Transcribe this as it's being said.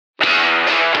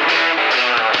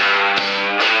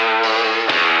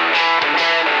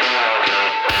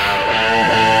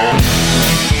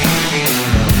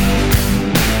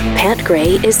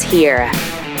Gray is here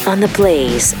on the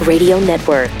Blaze Radio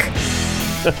Network.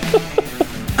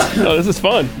 Oh, this is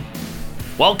fun.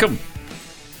 Welcome.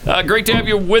 Great to have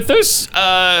you with us.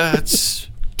 It's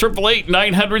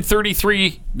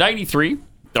 888-933-93,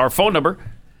 our phone number.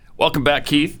 Welcome back,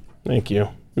 Keith. Thank you.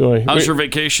 How's your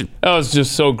vacation? That was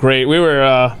just so great. We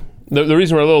were the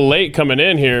reason we're a little late coming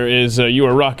in here is you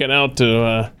were rocking out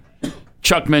to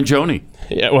Chuck Mangione.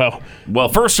 Yeah, well,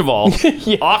 first of all,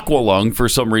 Aqualung, for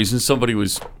some reason, somebody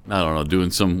was, I don't know, doing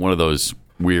one of those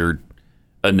weird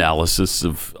analysis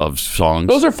of songs.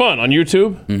 Those are fun on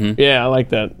YouTube. Mm-hmm. Yeah, I like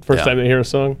that. First time they hear a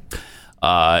song.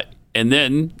 And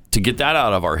then to get that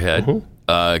out of our head,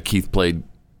 Keith played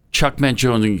Chuck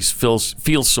Mangione's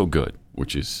Feels So Good,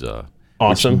 which is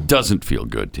awesome. Which doesn't feel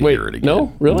good to hear it again.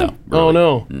 No? Really? No, really. Oh,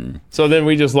 no. So then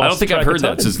we just lost I don't think I've heard that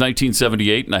track of since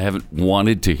 1978, and I haven't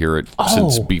wanted to hear it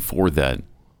since before then.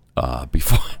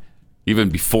 Even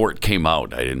before it came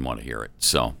out, I didn't want to hear it.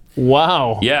 So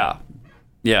wow. Yeah.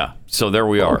 So there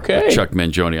we are. Okay. Chuck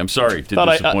Mangione. I'm sorry to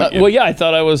disappoint you. Well, yeah, I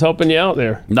thought I was helping you out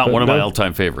there. Not one of my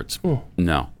all-time favorites.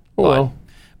 No. Well.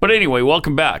 But anyway,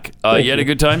 welcome back. You had a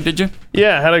good time, did you?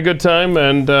 Yeah, I had a good time,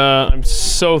 and I'm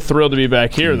so thrilled to be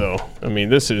back here, though. I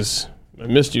mean, I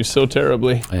missed you so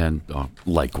terribly. And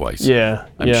likewise. Yeah,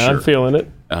 I'm sure. I'm feeling it.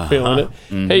 Feeling it.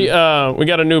 Mm-hmm. Hey, we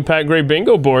got a new Pat Gray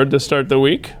bingo board to start the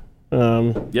week.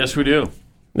 Yes, we do.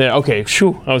 Yeah, okay.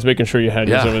 Shoo. I was making sure you had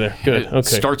yours over there. Good. It okay.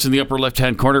 starts in the upper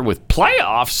left-hand corner with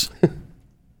playoffs.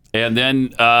 And then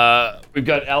we've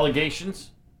got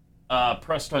allegations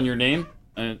pressed on your name.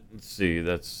 Let's see,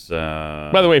 that's...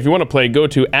 By the way, if you want to play, go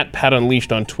to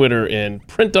 @PatUnleashed on Twitter and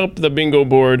print up the bingo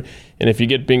board. And if you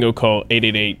get bingo, call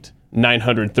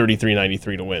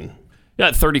 888-900-3393 to win.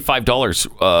 Yeah,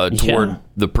 $35 toward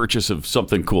the purchase of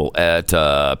something cool at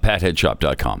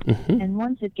patheadshop.com. And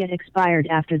once it gets expired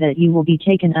after that, you will be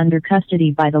taken under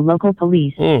custody by the local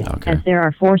police, as there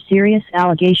are 4 serious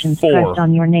allegations pressed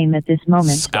on your name at this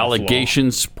moment.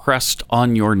 Allegations pressed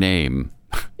on your name.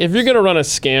 If you're going to run a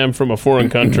scam from a foreign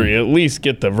country, at least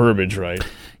get the verbiage right.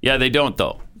 Yeah, they don't,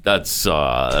 though. That's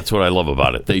what I love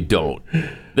about it. They don't.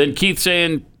 Then Keith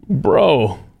saying,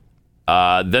 bro.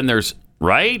 Then there's,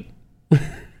 right?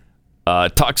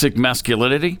 Toxic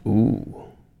masculinity. Ooh.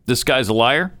 This guy's a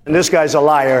liar. And this guy's a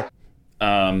liar.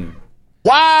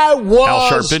 Why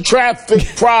was traffic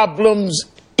problems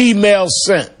email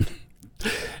sent?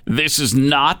 This is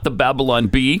not the Babylon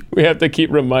Bee. We have to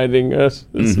keep reminding us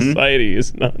that society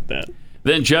is not that.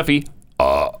 Then Jeffy,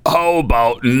 how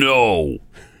about no?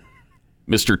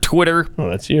 Mr. Twitter.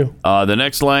 Oh, that's you. The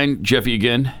next line, Jeffy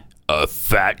again. A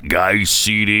fat guy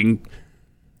seating.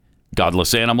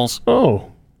 Godless animals.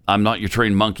 Oh. I'm not your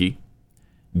trained monkey.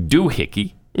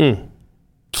 Doohickey.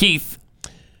 Keith.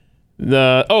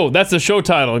 That's the show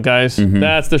title, guys.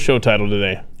 That's the show title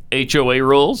today. HOA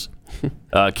rules.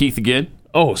 Keith again.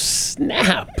 Oh,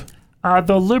 snap.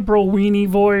 The liberal weenie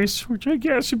voice, which I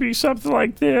guess would be something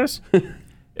like this.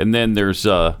 And then there's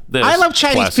this. I love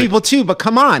Chinese classic. people too, but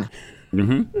come on.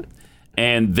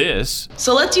 And this.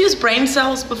 So let's use brain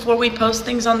cells before we post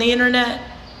things on the internet.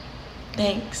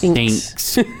 Thanks.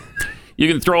 You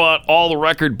can throw out all the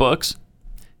record books.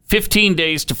 15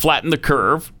 days to flatten the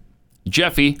curve.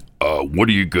 Jeffy, what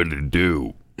are you going to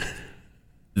do?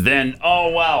 Then, oh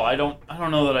wow, I don't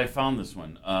know that I found this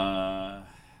one.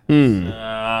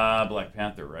 Black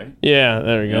Panther, right? Yeah,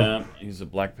 there we go. Yeah, he's a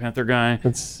Black Panther guy.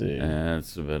 Let's see.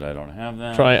 That's a bit. I don't have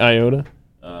that. Try Iota.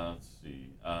 Let's see.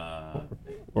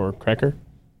 Or Cracker.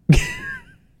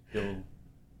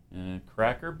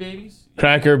 Cracker babies.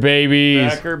 Cracker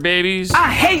babies. Cracker babies.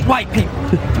 I hate white people.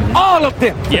 All of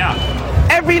them. Yeah.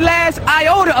 Every last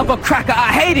iota of a cracker,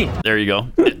 I hate it. There you go.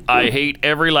 I hate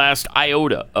every last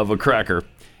iota of a cracker.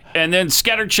 And then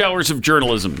scattered showers of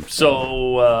journalism.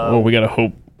 So, we gotta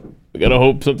hope. We gotta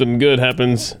hope something good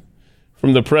happens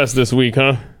from the press this week,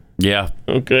 huh? Yeah.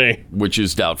 Okay. Which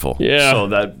is doubtful. Yeah. So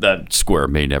that square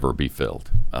may never be filled.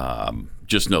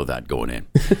 Just know that going in.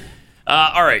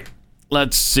 All right.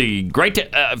 Let's see.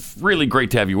 Really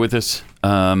great to have you with us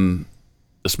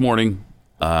this morning.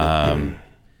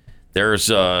 There's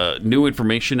new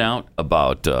information out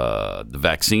about the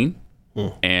vaccine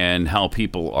and how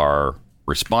people are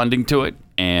responding to it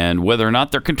and whether or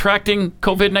not they're contracting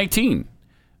COVID-19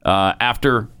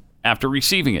 after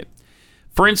receiving it.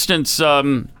 For instance,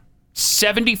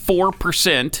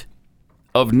 74%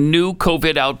 of the new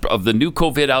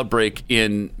COVID outbreak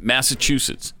in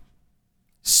Massachusetts,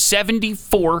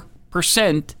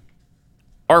 74%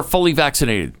 are fully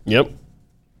vaccinated. Yep.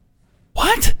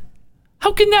 What?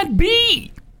 How can that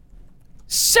be?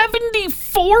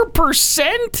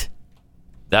 74%?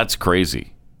 That's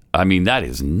crazy. I mean, that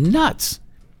is nuts.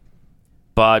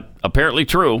 but apparently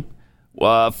true.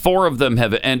 4 of them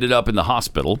have ended up in the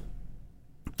hospital.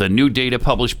 The new data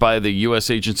published by the U.S.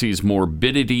 agency's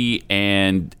Morbidity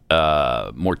and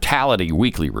Mortality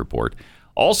Weekly Report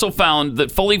also found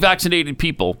that fully vaccinated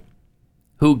people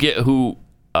who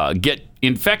get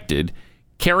infected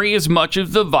carry as much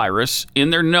of the virus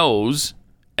in their nose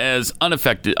as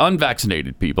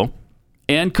unvaccinated people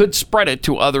and could spread it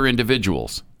to other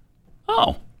individuals.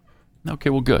 Oh,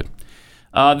 okay, well, good.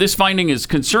 This finding is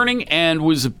concerning and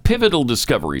was a pivotal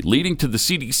discovery leading to the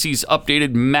CDC's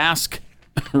updated mask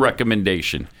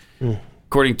recommendation,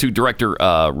 according to Director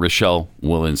Rochelle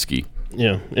Walensky.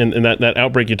 Yeah, and that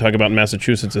outbreak you talk about in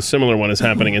Massachusetts, a similar one is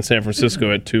happening in San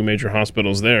Francisco at 2 major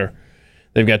hospitals there.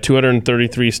 They've got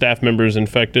 233 staff members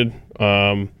infected,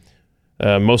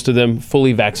 most of them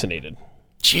fully vaccinated.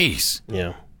 Jeez.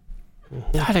 Yeah.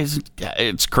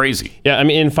 It's crazy. Yeah, I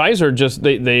mean, in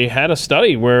Pfizer, they had a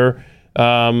study where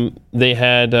they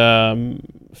had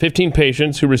 15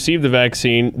 patients who received the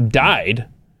vaccine died,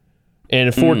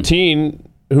 and 14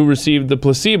 who received the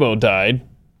placebo died.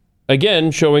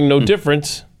 Again, showing no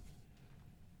difference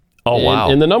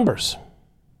in the numbers.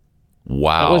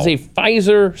 Wow. That was a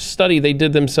Pfizer study they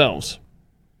did themselves.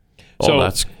 So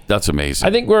that's amazing.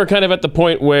 I think we're kind of at the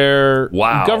point where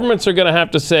governments are going to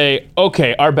have to say,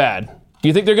 okay, our bad. Do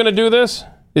you think they're going to do this?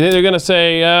 You think they're going to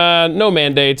say, no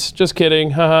mandates, just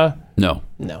kidding, haha? No.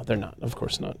 No, they're not. Of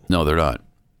course not. No, they're not.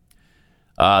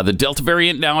 The Delta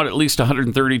variant now at least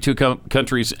 132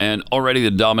 countries and already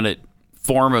the dominant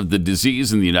form of the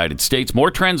disease in the United States, more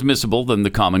transmissible than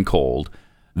the common cold,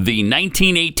 the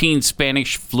 1918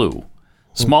 Spanish flu,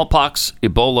 smallpox,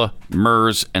 Ebola,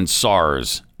 MERS, and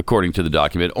SARS, according to the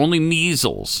document. Only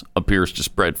measles appears to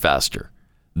spread faster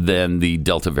than the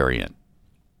Delta variant.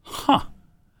 Huh.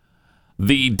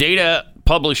 The data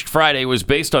published Friday was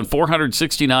based on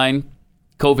 469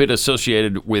 COVID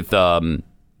associated with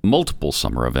multiple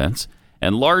summer events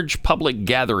and large public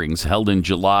gatherings held in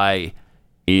July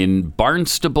in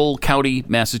Barnstable County,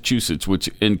 Massachusetts, which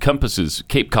encompasses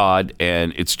Cape Cod,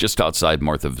 and it's just outside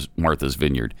Martha's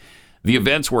Vineyard. The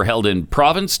events were held in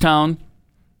Provincetown.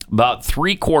 About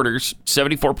 3/4,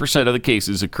 74% of the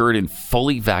cases occurred in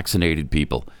fully vaccinated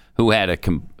people who had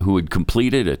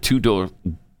completed a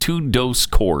two-dose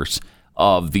course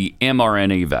of the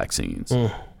mRNA vaccines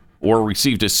or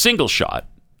received a single shot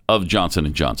of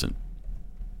Johnson & Johnson.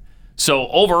 So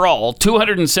overall,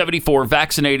 274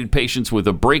 vaccinated patients with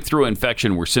a breakthrough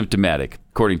infection were symptomatic,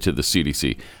 according to the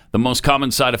CDC. The most common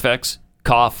side effects: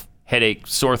 cough, headache,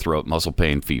 sore throat, muscle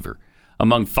pain, fever.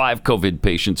 Among 5 COVID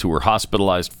patients who were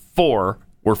hospitalized, 4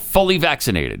 were fully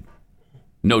vaccinated.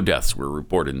 No deaths were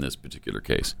reported in this particular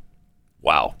case.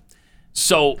 Wow.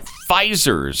 So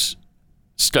Pfizer's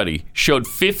study showed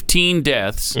 15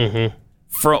 deaths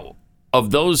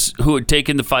of those who had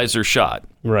taken the Pfizer shot.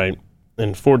 Right.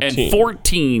 And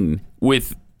 14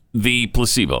 with the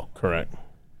placebo. Correct.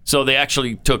 So they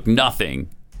actually took nothing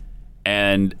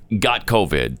and got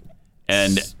COVID,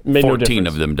 and 14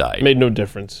 of them died. Made no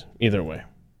difference either way.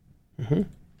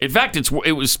 In fact, it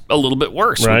was a little bit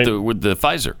worse with the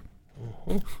Pfizer.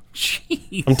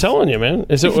 Jeez. I'm telling you, man.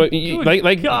 Is it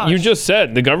like you just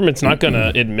said? The government's not going to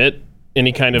admit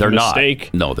any kind of mistake.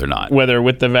 No, they're not. Whether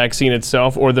with the vaccine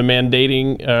itself or the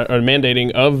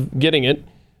mandating of getting it.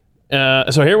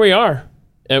 So here we are.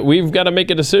 We've got to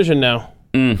make a decision now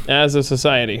as a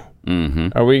society.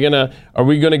 Are we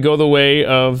gonna go the way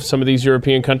of some of these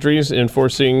European countries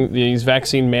enforcing these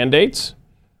vaccine mandates?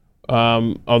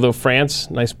 Although France,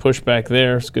 nice pushback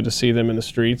there. It's good to see them in the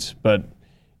streets. But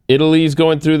Italy's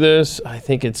going through this. I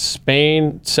think it's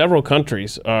Spain. Several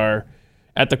countries are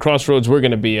at the crossroads we're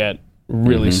going to be at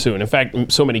really soon. In fact,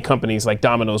 so many companies like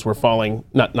Domino's were falling,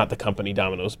 not the company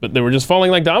Domino's, but they were just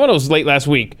falling like dominoes late last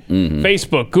week.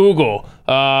 Facebook, Google,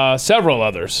 several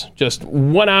others, just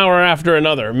 1 hour after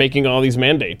another, making all these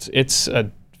mandates. It's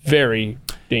a very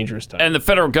dangerous time. And the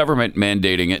federal government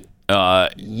mandating it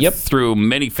through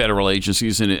many federal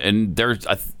agencies, and there's,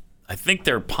 I think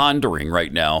they're pondering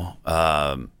right now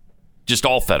just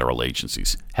all federal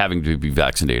agencies having to be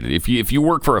vaccinated. If you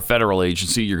work for a federal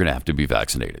agency, you're going to have to be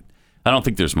vaccinated. I don't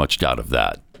think there's much doubt of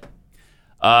that.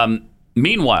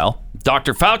 Meanwhile,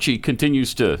 Dr. Fauci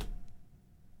continues to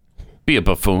be a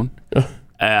buffoon.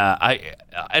 I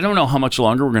don't know how much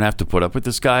longer we're going to have to put up with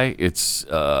this guy.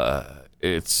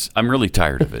 I'm really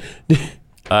tired of it.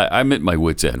 I'm at my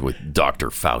wit's end with Dr.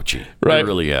 Fauci. Right. I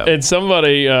really am. And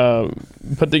somebody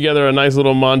put together a nice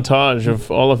little montage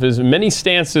of all of his many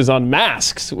stances on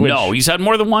masks. No, he's had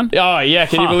more than one? Oh, yeah.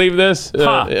 Can you believe this?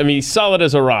 I mean, he's solid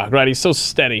as a rock, right? He's so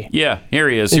steady. Yeah, here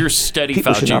he is. Here's steady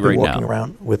People Fauci should not be right walking now.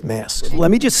 around with masks. Let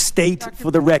me just state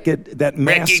for the record that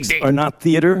masks are not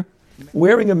theater.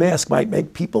 Wearing a mask might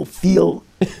make people feel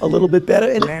a little bit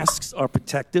better, and masks are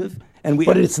protective.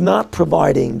 But it's not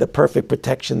providing the perfect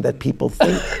protection that people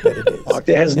think that it is.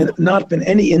 There has not been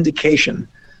any indication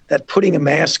that putting a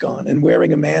mask on and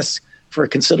wearing a mask for a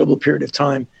considerable period of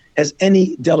time has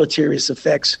any deleterious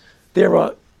effects. There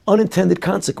are unintended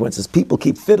consequences. People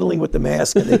keep fiddling with the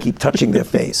mask and they keep touching their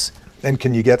face. And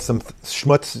can you get some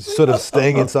schmutz sort of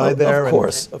staying inside there? Of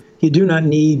course. You do not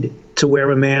need to wear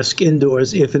a mask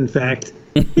indoors if, in fact,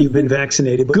 you've been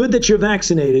vaccinated. Good that you're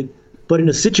vaccinated, but in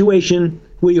a situation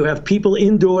where you have people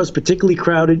indoors, particularly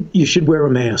crowded, you should wear a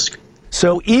mask.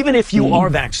 So even if you are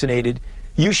vaccinated,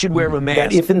 you should wear a mask.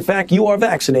 That if, in fact, you are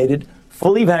vaccinated,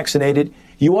 fully vaccinated,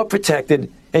 you are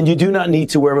protected, and you do not need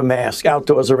to wear a mask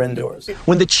outdoors or indoors.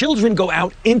 When the children go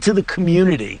out into the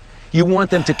community, you want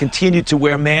them to continue to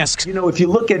wear masks. You know, if you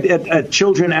look at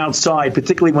children outside,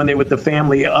 particularly when they're with the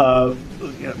family,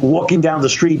 walking down the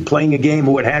street, playing a game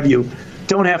or what have you,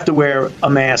 don't have to wear a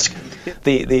mask.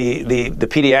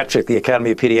 The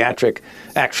Academy of Pediatric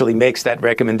actually makes that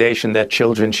recommendation that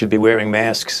children should be wearing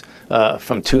masks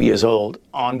from 2 years old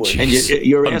onward. And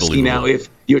you're asking now, if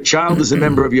your child is a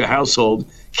member of your household,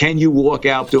 can you walk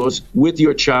outdoors with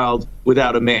your child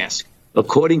without a mask?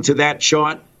 According to that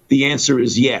chart, the answer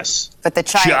is yes. But the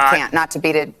child can't, not to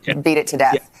beat it to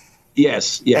death. Yeah.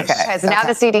 Yes. Okay. Because now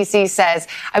the CDC says,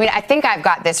 I think I've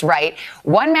got this right.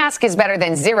 1 mask is better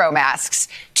than 0 masks.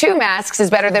 2 masks is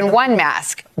better than 1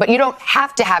 mask. But you don't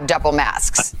have to have double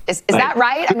masks. Is that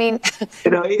right? I mean,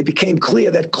 it became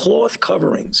clear that cloth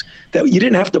coverings that you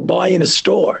didn't have to buy in a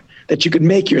store, that you could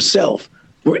make yourself,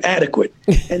 were adequate.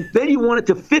 And then you want it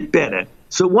to fit better.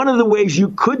 So one of the ways you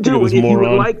could do it, if you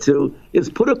would like to, is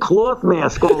put a cloth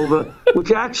mask over,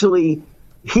 which actually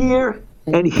here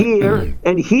and here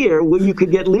and here, where you could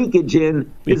get leakage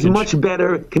in, is much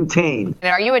better contained.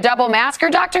 And are you a double masker,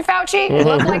 Dr. Fauci? It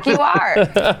looks like you are.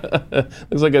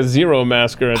 Looks like a 0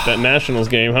 masker at that Nationals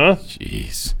game, huh?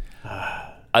 Jeez.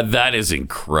 That is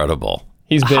incredible.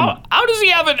 He's been how does he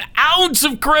have an ounce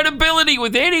of credibility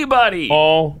with anybody?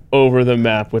 All over the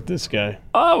map with this guy.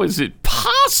 How is it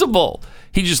possible?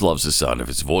 He just loves the sound of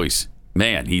his voice.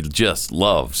 Man, he just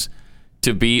loves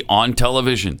to be on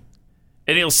television.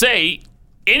 And he'll say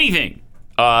anything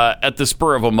at the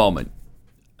spur of a moment.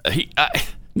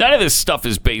 None of this stuff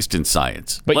is based in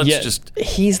science. But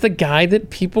he's the guy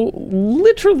that people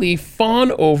literally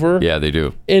fawn over. Yeah, they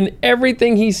do. In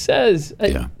everything he says.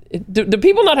 Yeah. Do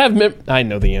people not have I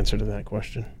know the answer to that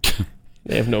question.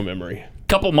 They have no memory. A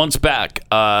couple months back,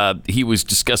 he was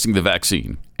discussing the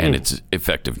vaccine and its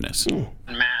effectiveness.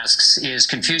 Masks is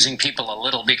confusing people a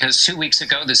little because 2 weeks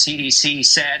ago, the CDC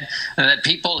said that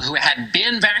people who had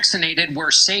been vaccinated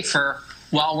were safer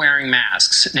while wearing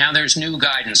masks. Now there's new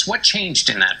guidance. What changed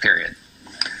in that period?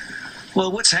 Well,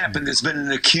 what's happened, there's been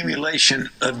an accumulation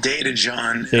of data,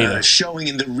 John, showing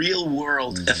in the real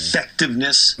world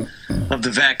effectiveness of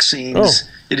the vaccines.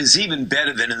 It is even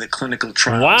better than in the clinical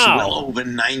trials. Wow. Well over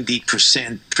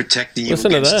 90% protecting you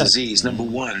against disease, number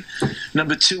one.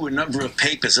 Number two, a number of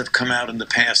papers have come out in the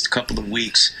past couple of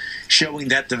weeks showing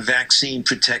that the vaccine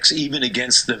protects even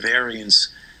against the variants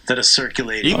that are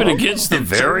circulating. Even against the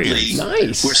variants.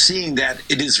 Nice. We're seeing that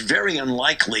it is very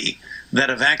unlikely that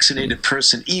a vaccinated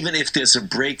person, even if there's a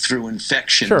breakthrough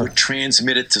infection, would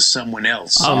transmit it to someone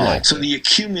else. So the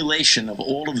accumulation of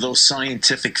all of those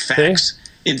scientific facts,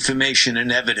 information, and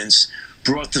evidence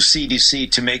brought the CDC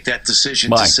to make that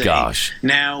decision to say,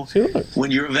 now,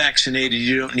 when you're vaccinated,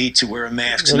 you don't need to wear a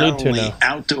mask, not only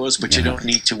outdoors, but you don't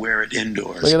need to wear it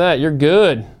indoors. Look at that. You're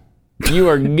good. You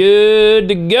are good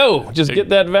to go. Just get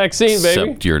that vaccine, baby.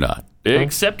 Except you're not.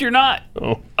 Except you're not.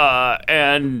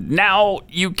 And now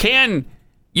you can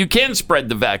spread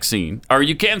the vaccine, or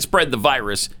you can spread the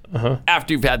virus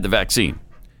after you've had the vaccine.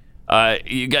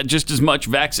 You got just as much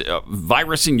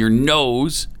virus in your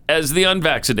nose as the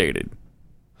unvaccinated.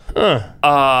 Okay.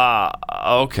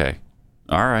 All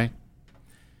right.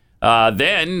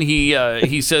 Then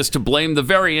he says to blame the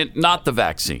variant, not the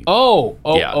vaccine.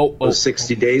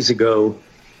 60 days ago,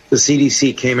 the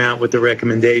CDC came out with the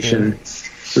recommendation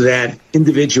that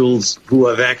individuals who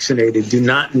are vaccinated do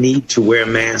not need to wear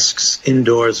masks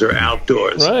indoors or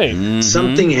outdoors. Right.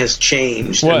 Something has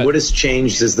changed, and what has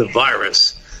changed is the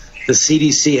virus. the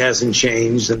CDC hasn't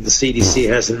changed and the CDC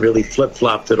hasn't really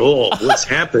flip-flopped at all. What's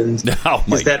happened is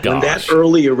that when that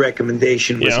earlier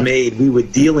recommendation was made, we were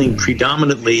dealing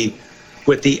predominantly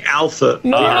with the Alpha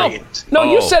variant. No,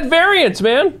 you said variants,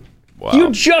 man. Wow.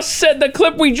 You just said the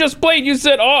clip we just played. You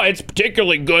said, oh, it's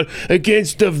particularly good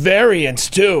against the variants,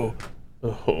 too.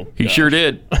 Oh, he sure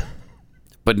did.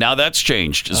 But now that's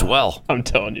changed as well. I'm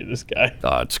telling you, this guy.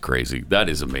 Oh, it's crazy. That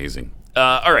is amazing.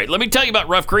 All right, let me tell you about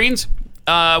Rough Greens.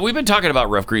 We've been talking about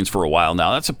Rough Greens for a while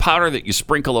now. That's a powder that you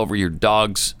sprinkle over your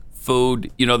dog's food.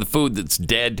 You know, the food that's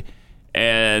dead,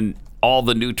 and all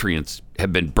the nutrients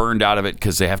have been burned out of it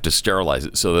because they have to sterilize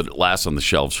it so that it lasts on the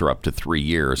shelves for up to 3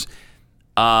 years.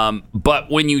 But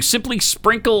when you simply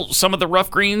sprinkle some of the Rough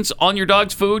Greens on your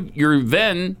dog's food, you're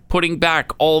then putting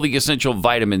back all the essential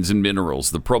vitamins and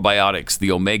minerals, the probiotics,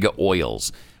 the omega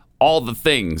oils, all the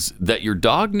things that your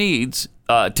dog needs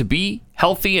to be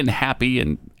healthy and happy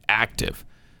and active.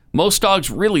 Most dogs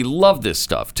really love this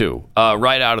stuff, too.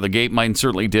 Right out of the gate, mine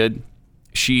certainly did.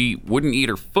 She wouldn't eat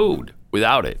her food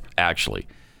without it, actually.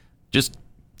 Just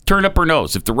turned up her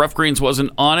nose. If the Rough Greens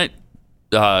wasn't on it,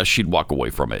 she'd walk away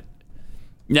from it.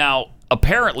 Now,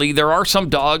 apparently, there are some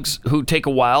dogs who take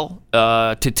a while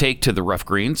to take to the Rough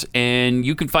Greens, and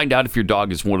you can find out if your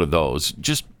dog is one of those.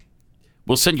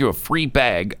 We'll send you a free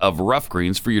bag of Rough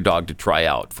Greens for your dog to try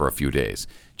out for a few days.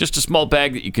 Just a small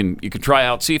bag that you can try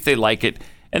out, see if they like it,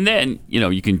 and then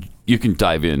you can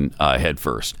dive in head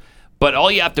first. But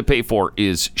all you have to pay for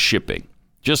is shipping.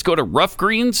 Just go to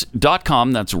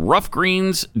roughgreens.com. That's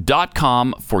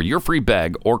roughgreens.com for your free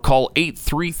bag, or call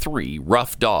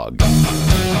 833-ROUGH-DOG.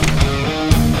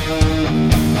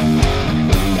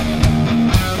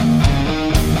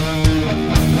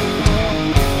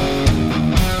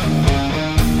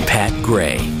 Pat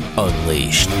Gray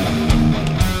Unleashed.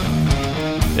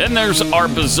 Then there's our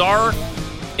bizarre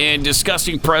and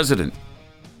disgusting president.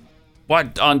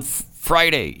 On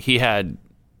Friday, he had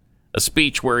a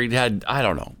speech where he had, I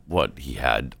don't know what he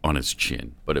had on his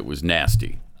chin, but it was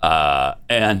nasty.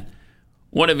 And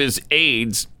one of his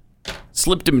aides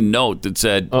slipped him a note that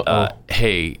said,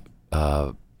 hey,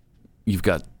 you've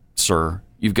got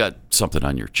something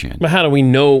on your chin. But how do we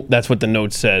know that's what the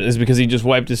note said? Is it because he just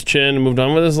wiped his chin and moved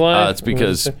on with his life? It's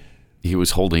because he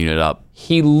was holding it up.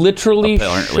 He literally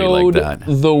showed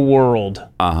the world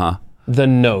the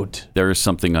note. There is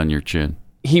something on your chin.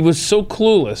 He was so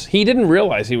clueless. He didn't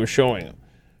realize he was showing him.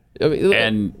 I mean,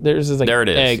 and there's this there it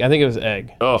is. Egg. I think it was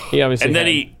egg. Oh, he obviously. And then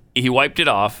he wiped it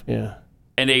off. Yeah.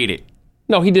 And ate it.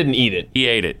 No, he didn't eat it. He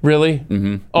ate it. Really?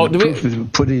 Mm-hmm. Oh, the proof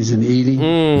of puddings and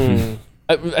eating.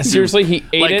 Seriously, he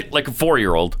ate it like a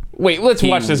 4-year-old. Wait, let's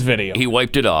watch this video. He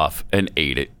wiped it off and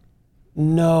ate it.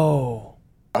 No.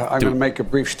 I'm going to make a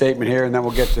brief statement here, and then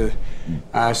we'll get to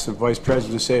ask the vice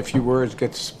president to say a few words,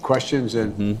 get some questions,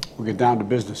 and we'll get down to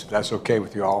business, if that's okay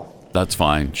with you all. That's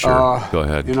fine. Sure. Go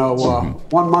ahead.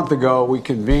 1 month ago, we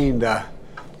convened the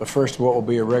first of what will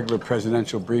be a regular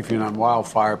presidential briefing on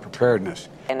wildfire preparedness.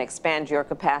 And expand your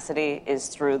capacity is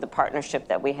through the partnership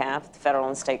that we have, the federal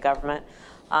and state government,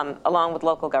 along with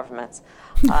local governments.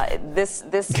 This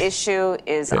issue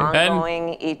is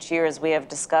ongoing each year, as we have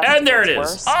discussed. And there it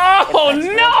is. Oh,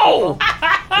 no! No!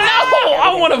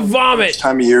 I want to vomit. This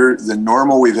time of year than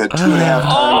normal. We've had 2.5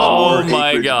 times more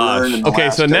acreage burn in the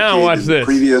last so now decade watch than this.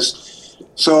 Previous.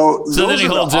 So then those he are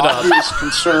holds the it up. obvious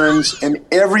concerns, and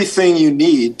everything you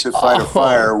need to fight a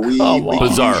fire, we can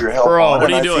use your help on. What are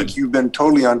you and doing? I think you've been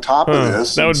totally on top of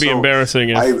this. That would be embarrassing.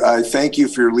 If I thank you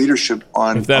for your leadership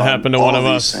on if that happened to all one of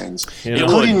these us, things, you know?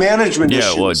 including management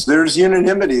Yeah, it would. issues. There's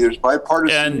unanimity. There's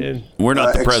bipartisan. And we're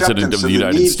not the president of the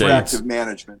United need States. For active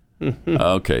management.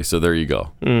 Okay, so there you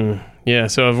go. Yeah,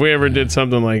 so if we ever did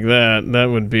something like that,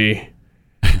 that'd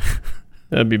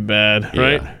be bad,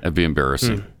 right? Yeah, that'd be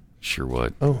embarrassing. Sure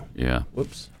would. Oh. Yeah.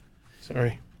 Whoops.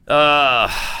 Sorry.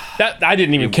 That I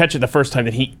didn't even catch it the first time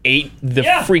that he ate the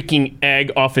freaking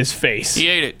egg off his face. He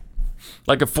ate it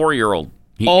like a 4-year-old.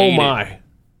 My.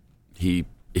 He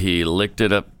licked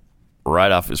it up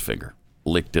right off his finger.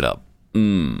 Licked it up.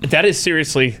 That is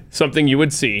seriously something you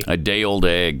would see. A day-old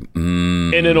egg.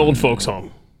 In an old folks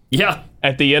home. Yeah.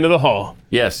 At the end of the hall.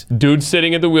 Yes. Dude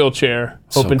sitting in the wheelchair,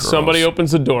 hoping gross. somebody opens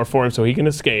the door for him so he can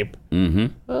escape. Mm-hmm.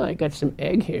 Oh, I got some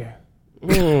egg here.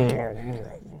 Yeah, there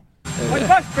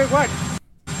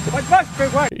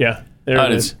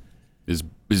it is. His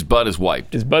butt is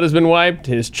wiped. His butt has been wiped.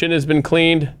 His chin has been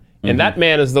cleaned. And that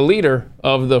man is the leader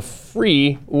of the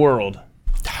free world.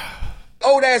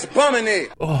 Oh, that's bumming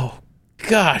it. Oh,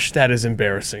 gosh, that is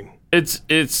embarrassing.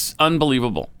 It's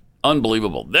unbelievable.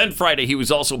 Unbelievable. Then Friday, he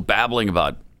was also babbling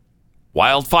about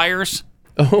wildfires.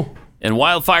 Oh. And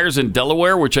wildfires in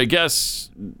Delaware, which I guess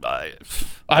I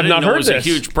I've didn't not know heard was this. a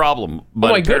huge problem.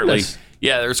 But my apparently, goodness.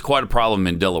 yeah, there's quite a problem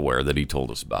in Delaware that he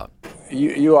told us about.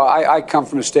 I come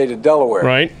from the state of Delaware.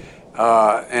 Right.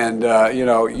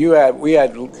 We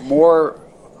had more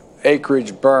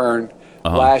acreage burn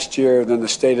last year than the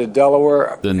state of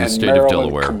Delaware Than the and state Maryland of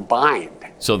Delaware. combined.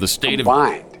 So the state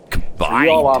Combined. Combined.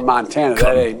 You all are Montana.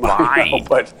 That ain't mine.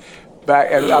 But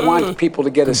back, I want people to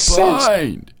get a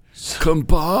sense.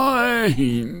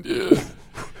 Combined.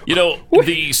 You know,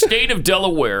 the state of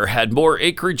Delaware had more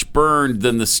acreage burned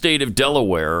than the state of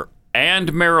Delaware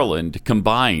and Maryland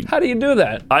combined. How do you do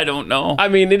that? I don't know. I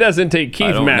mean, it doesn't take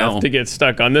Keith don't math know. to get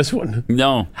stuck on this one.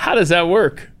 No. How does that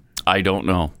work? I don't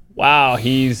know. Wow,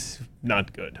 he's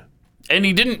not good. And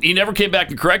he never came back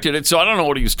and corrected it, so I don't know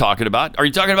what he was talking about. Are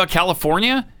you talking about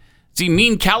California? Does he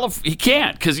mean California? He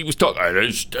can't, because he was talking about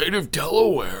the state of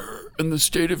Delaware and the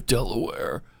state of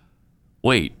Delaware.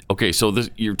 Wait, okay, so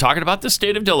you're talking about the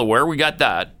state of Delaware. We got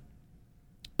that.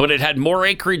 But it had more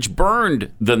acreage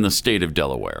burned than the state of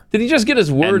Delaware. Did he just get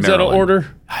his words out of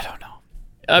order? I don't know.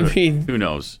 I mean, who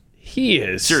knows? He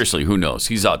is. Seriously, who knows?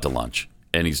 He's out to lunch,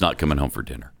 and he's not coming home for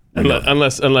dinner.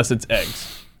 Unless it's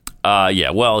eggs. Yeah.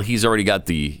 Well, he's already got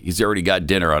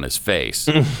dinner on his face.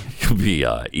 He'll be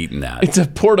eating that. It's a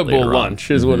portable lunch,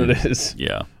 is what it is.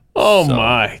 Yeah. Oh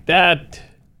my, that.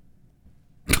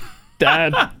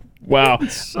 Wow.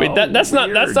 So I mean, that's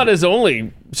not his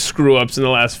only screw ups in the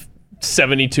last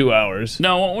 72 hours.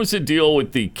 No, what was the deal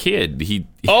with the kid?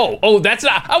 That's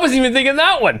not. I wasn't even thinking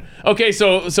that one. Okay,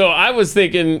 so I was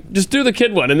thinking just do the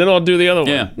kid one, and then I'll do the other one.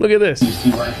 Yeah. Look at this.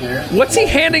 What's he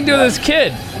handing to this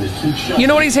kid? You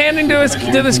know what he's handing to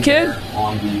this kid?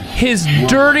 His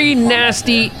dirty,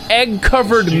 nasty,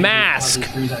 egg-covered mask.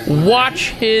 Watch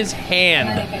his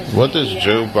hand. What does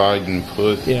Joe Biden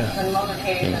put in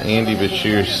Andy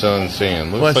Bashir's son's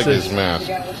hand? Looks like his mask.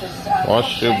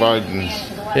 Watch Joe Biden's.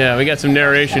 Yeah, we got some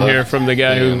narration here from the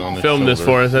guy who filmed this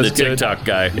for us. That's the good. TikTok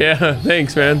guy. Yeah,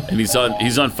 thanks, man. And he's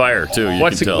on fire too.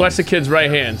 Watch the kid's right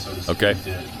hand. Okay.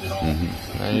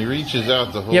 And he reaches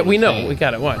out to hold. Yeah, we his know. hand. We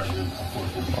got it. Watch.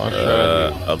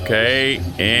 Okay,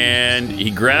 and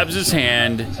he grabs his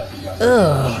hand.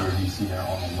 Ugh.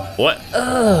 What?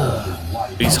 Ugh.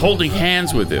 He's holding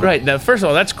hands with him. Right. Now, first of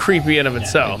all, that's creepy in of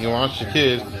itself. You watch the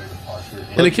kid.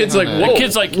 And the kid's like, whoa. The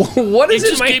kid's like, what is it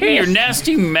in just my gave me hand? your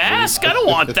nasty mask? I don't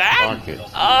want that.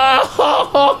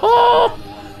 Oh.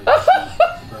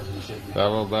 That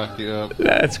will back you up.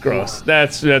 That's gross.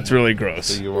 That's really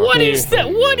gross. What is that?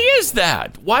 What is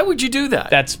that? Why would you do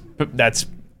that? That's.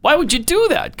 Why would you do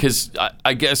that? Because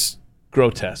I guess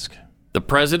grotesque. The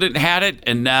president had it,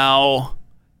 and now.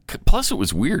 Plus, it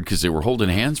was weird because they were holding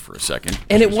hands for a second.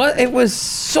 And it was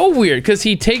so weird because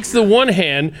he takes the one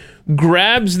hand,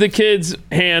 grabs the kid's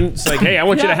hand, it's like, hey, I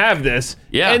want you to have this.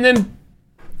 Yeah. And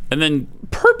then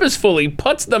purposefully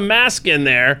puts the mask in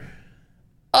there.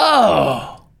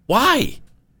 Oh. Why?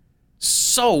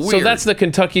 So weird. So that's the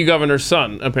Kentucky governor's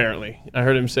son, apparently. I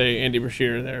heard him say Andy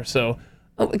Bashir there. So,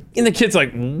 and the kid's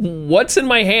like, what's in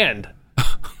my hand?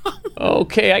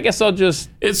 Okay, I guess I'll just...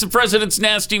 It's the president's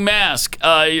nasty mask.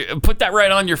 Put that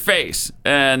right on your face.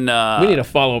 And we need to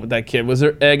follow up with that kid. Was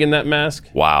there egg in that mask?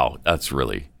 Wow, that's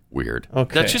really weird.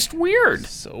 Okay. That's just weird.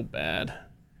 So bad.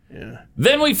 Yeah.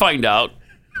 Then we find out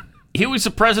he was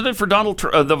the president for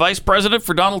the vice president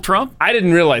for Donald Trump. I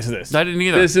didn't realize this. I didn't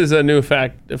either. This is a new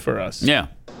fact for us. Yeah.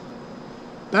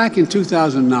 Back in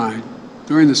 2009,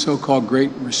 during the so-called Great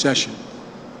Recession,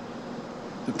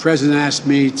 the president asked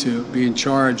me to be in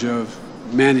charge of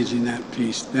managing that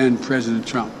piece. Then President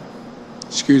Trump.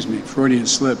 Excuse me, Freudian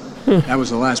slip. That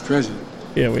was the last president.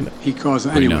 Yeah, we know. He caused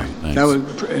it anyway. That was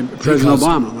President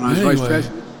Obama when I was vice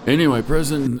president.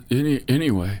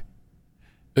 Anyway,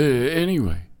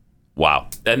 anyway. Wow.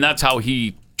 And that's how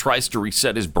he tries to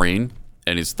reset his brain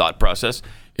and his thought process.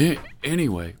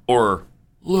 Anyway, or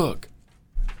look.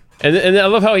 And I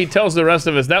love how he tells the rest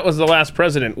of us that was the last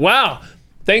president. Wow.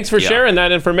 Thanks for sharing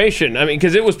that information. I mean,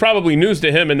 because it was probably news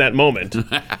to him in that moment.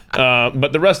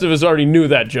 But the rest of us already knew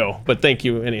that, Joe. But thank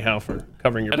you anyhow for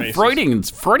covering your bases.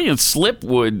 Freudian slip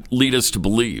would lead us to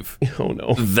believe. Oh,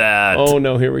 no. That. Oh,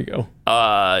 no, here we go.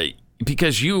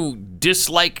 Because you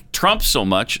dislike Trump so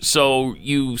much, so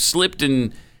you slipped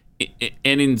and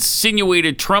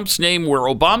insinuated Trump's name where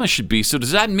Obama should be. So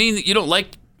does that mean that you don't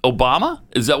like Obama?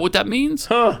 Is that what that means?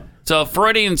 Huh. So a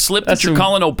Freudian slip that you're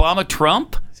calling Obama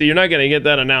Trump? See, you're not going to get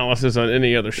that analysis on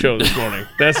any other show this morning.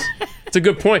 It's a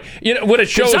good point. You know what it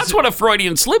shows? That's what a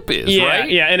Freudian slip is, right?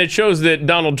 Yeah, and it shows that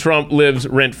Donald Trump lives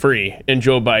rent-free in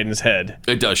Joe Biden's head.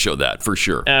 It does show that, for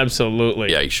sure.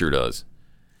 Absolutely. Yeah, he sure does.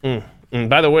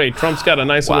 By the way, Trump's got a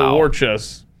nice little war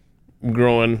chest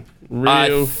growing real.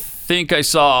 I think I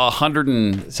saw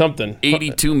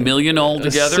 182 million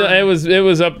altogether. So it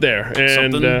was up there,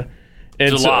 and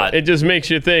it's a lot. It just makes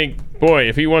you think, boy,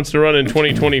 if he wants to run in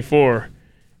 2024,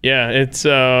 yeah, it's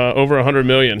over 100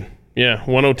 million. Yeah,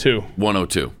 102.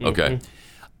 102. Okay,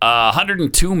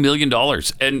 $102 million,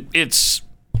 and it's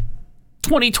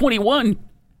 2021.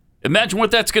 Imagine what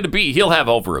that's going to be. He'll have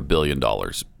over $1 billion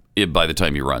by the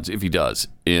time he runs, if he does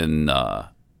in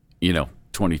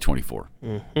 2024.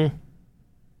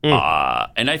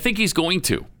 And I think he's going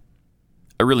to.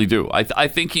 I really do. I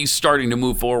think he's starting to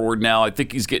move forward now. I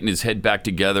think he's getting his head back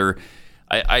together.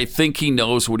 I think he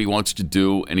knows what he wants to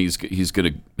do, and he's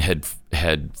going to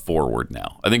head forward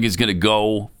now. I think he's going to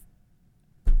go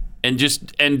and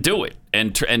do it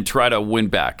and try to win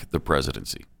back the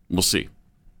presidency. We'll see.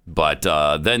 But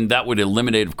then that would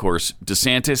eliminate, of course,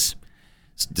 DeSantis.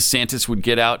 DeSantis would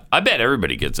get out. I bet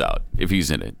everybody gets out if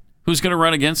he's in it. Who's going to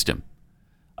run against him?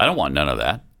 I don't want none of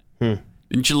that.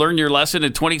 Didn't you learn your lesson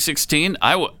in 2016?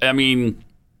 I mean,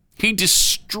 he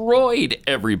destroyed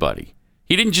everybody.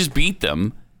 He didn't just beat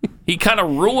them. He kind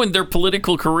of ruined their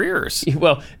political careers.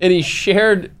 Well, and he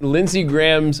shared Lindsey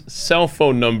Graham's cell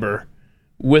phone number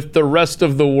with the rest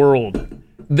of the world.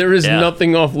 There is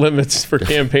nothing off limits for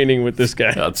campaigning with this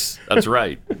guy. That's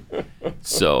right.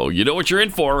 So you know what you're in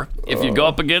for if you go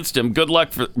up against him. Good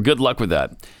luck with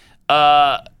that.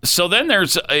 So then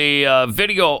there's a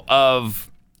video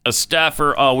of a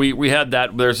staffer. We had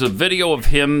that. There's a video of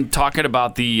him talking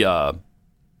about the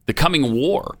coming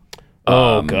war.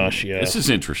 Gosh, yeah. This is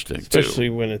interesting, especially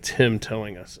when it's him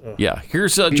telling us. Yeah,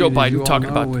 here's Joe Biden talking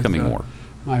about the coming war.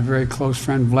 My very close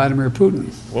friend Vladimir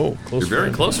Putin. Whoa, close. You're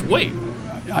very close. Wait.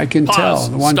 I can tell.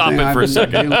 The one Stop thing it for a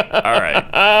second. All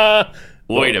right.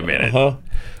 Wait a minute.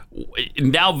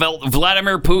 Now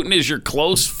Vladimir Putin is your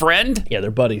close friend? Yeah, they're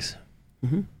buddies.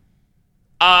 Mm-hmm.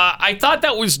 I thought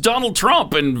that was Donald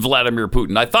Trump and Vladimir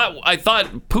Putin. I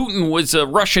thought Putin was a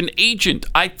Russian agent.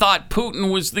 I thought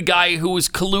Putin was the guy who was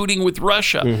colluding with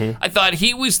Russia. Mm-hmm. I thought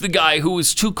he was the guy who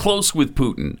was too close with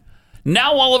Putin.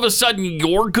 Now all of a sudden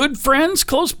you're good friends,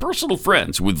 close personal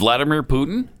friends with Vladimir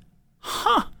Putin?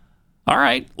 Huh. All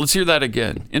right, let's hear that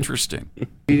again. Interesting.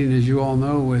 Meeting, as you all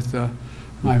know, with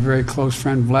my very close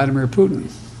friend Vladimir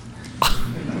Putin.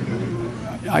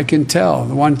 I can tell.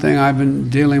 The one thing I've been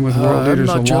dealing with world leaders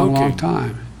a long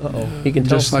time. He can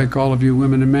tell. Just like all of you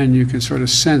women and men, you can sort of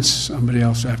sense somebody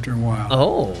else after a while.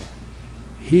 Oh.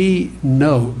 He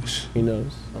knows. He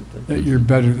knows something. That you're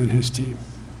better than his team.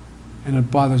 And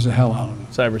it bothers the hell out of him.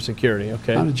 Cybersecurity,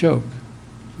 okay. Not a joke.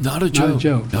 Not a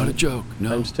joke. Not a joke. No.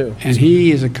 Times two. And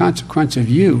he, as a consequence of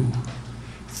you,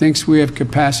 thinks we have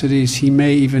capacities he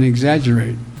may even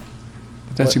exaggerate.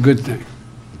 But that's a good thing.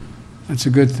 That's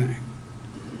a good thing.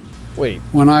 Wait.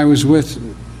 When I was with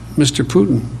Mr.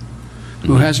 Putin,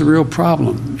 who has a real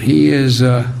problem, he's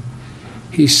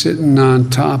sitting on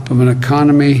top of an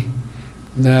economy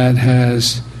that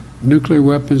has nuclear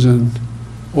weapons and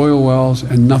oil wells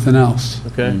and nothing else.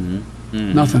 Okay.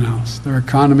 Mm-hmm. Nothing else. Their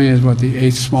economy is the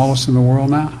 8th smallest in the world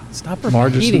now. Stop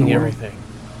repeating everything.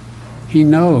 He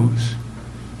knows.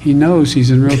 He knows he's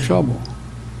in real trouble,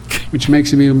 which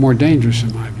makes him even more dangerous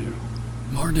in my view.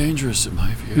 More dangerous in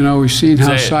my view. You know, we've seen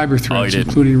how cyber threats,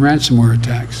 including ransomware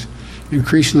attacks,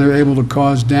 increasingly are able to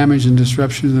cause damage and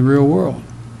disruption in the real world.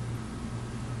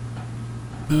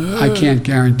 I can't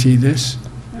guarantee this,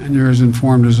 and you're as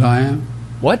informed as I am.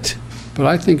 What? But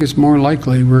I think it's more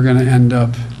likely we're going to end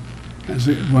up,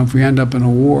 if we end up in a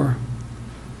war,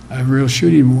 a real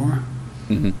shooting war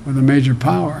with a major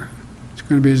power, it's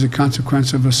going to be as a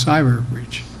consequence of a cyber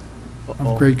breach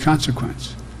of great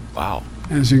consequence. Wow.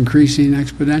 And it's increasing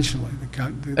exponentially.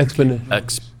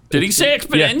 Did he say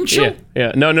exponential?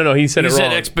 Yeah. No. He said it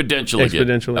wrong. He said exponentially.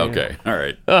 Exponentially. Okay. All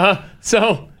right.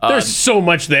 So there's so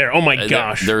much there. Oh my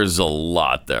gosh. There's a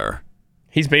lot there.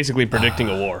 He's basically predicting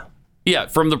a war. Yeah,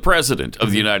 from the president of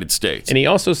the United States. And he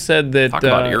also said that... Talk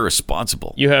about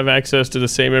irresponsible. You have access to the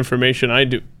same information I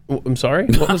do. I'm sorry?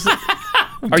 What was that?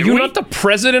 Are you not the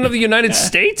president of the United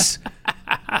States?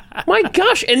 My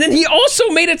gosh. And then he also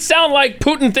made it sound like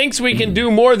Putin thinks we can do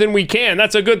more than we can.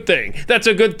 That's a good thing. That's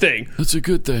a good thing. That's a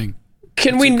good thing.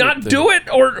 Can we not do it?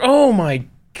 Or, oh my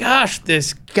gosh,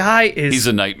 this guy is... He's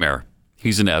a nightmare.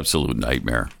 He's an absolute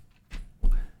nightmare.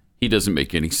 He doesn't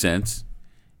make any sense.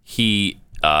 He...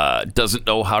 doesn't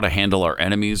know how to handle our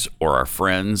enemies or our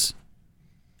friends.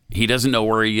 He doesn't know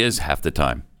where he is half the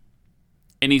time.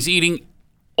 And he's eating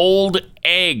old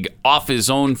egg off his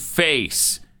own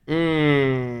face.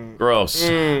 Gross.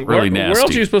 Really nasty. Where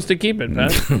else are you supposed to keep it,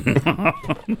 Pat?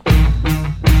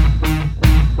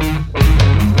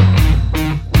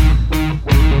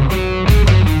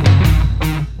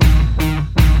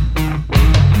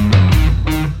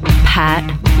 Pat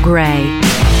Gray.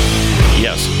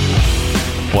 Yes.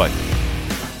 What?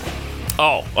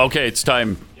 Oh, okay. It's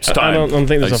time. I don't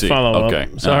think there's a follow-up. Okay.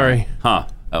 Sorry. That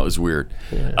was weird.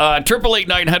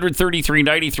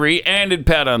 888-900-3393 and at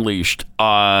Pat Unleashed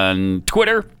on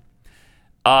Twitter.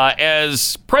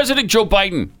 As President Joe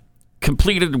Biden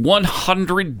completed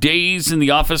 100 days in the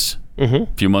office a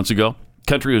few months ago,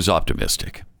 country was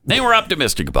optimistic. They were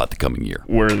optimistic about the coming year.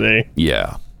 Were they?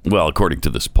 Yeah. Well, according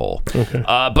to this poll. Okay.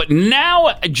 But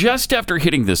now, just after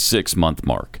hitting the 6-month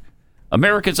mark,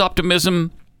 America's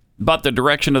optimism about the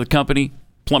direction of the company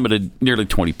plummeted nearly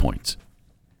 20 points.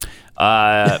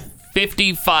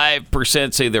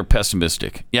 55% say they're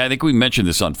pessimistic. Yeah, I think we mentioned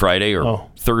this on Friday or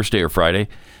Thursday or Friday.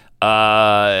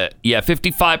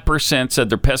 55% said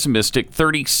they're pessimistic.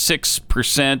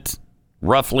 36%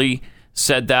 roughly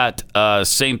said that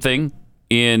same thing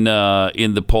in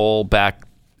the poll back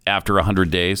after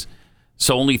 100 days.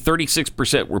 So only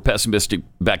 36% were pessimistic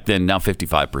back then. Now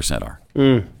 55% are.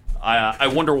 I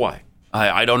wonder why.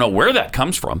 I don't know where that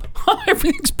comes from.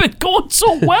 Everything's been going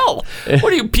so well. What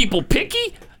are you people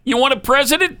picky? You want a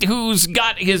president who's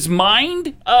got his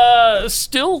mind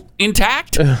still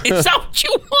intact? Is that what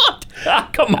you want?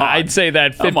 Come on. I'd say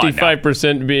that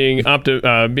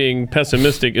 55% being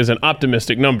pessimistic is an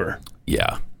optimistic number.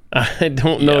 Yeah. I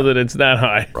don't know that it's that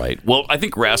high. Right. Well, I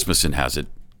think Rasmussen has it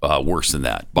worse than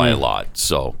that by a lot.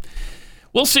 So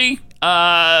we'll see.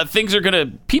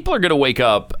 People are gonna wake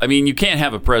up. I mean, you can't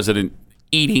have a president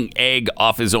eating egg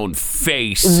off his own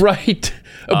face. Right.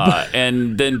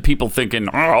 And then people thinking,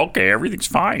 oh, okay, everything's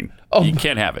fine. You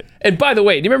can't have it. And by the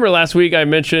way, do you remember last week I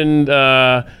mentioned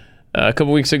a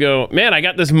couple weeks ago, man, I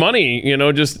got this money,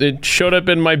 just it showed up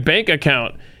in my bank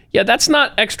account. Yeah, that's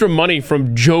not extra money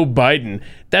from Joe Biden.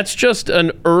 That's just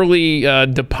an early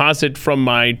deposit from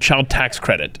my child tax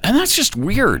credit. And that's just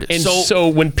weird. And so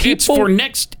when people... It's for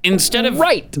instead of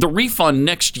the refund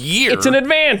next year. It's an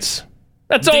advance.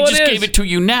 That's all it is. They just gave it to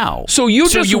you now. So you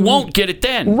won't get it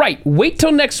then. Right. Wait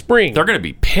till next spring. They're going to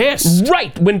be pissed.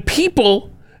 Right. When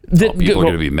people... people are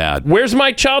going to be mad. Where's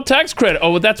my child tax credit?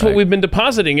 Oh, that's what we've been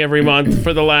depositing every month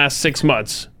for the last 6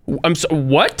 months.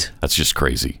 What? That's just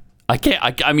crazy. I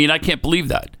can't believe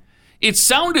that. It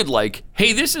sounded like,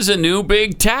 hey, this is a new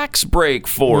big tax break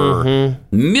for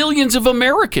millions of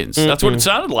Americans. That's what it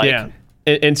sounded like. Yeah.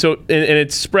 And so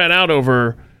it's spread out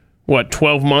over,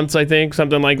 12 months, I think,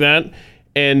 something like that.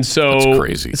 And so that's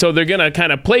crazy. So they're going to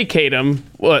kind of placate them,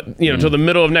 till the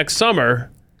middle of next summer.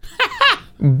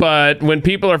 But when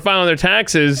people are filing their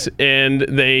taxes and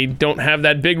they don't have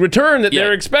that big return that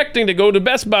they're expecting to go to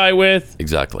Best Buy with.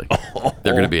 Exactly.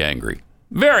 They're going to be angry.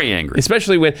 Very angry.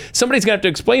 Especially when somebody's going to have to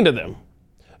explain to them.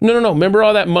 No. Remember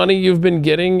all that money you've been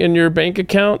getting in your bank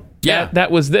account? Yeah.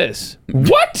 That was this.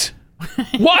 What?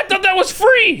 Well, I thought that was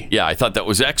free. Yeah, I thought that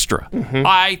was extra.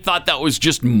 I thought that was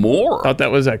just more. Thought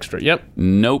that was extra. Yep.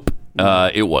 Nope.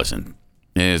 It wasn't.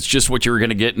 It's just what you were going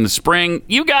to get in the spring.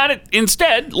 You got it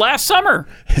instead last summer.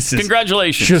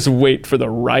 Congratulations. Just wait for the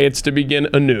riots to begin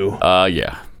anew.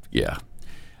 Yeah.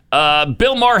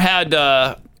 Bill Maher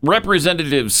had...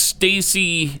 Representative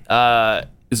Stacey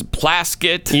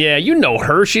Plaskett. Yeah, you know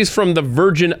her. She's from the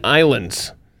Virgin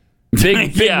Islands.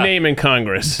 Big name in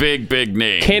Congress. Big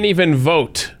name. Can't even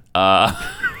vote. From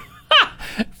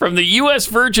the U.S.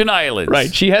 Virgin Islands.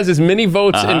 Right. She has as many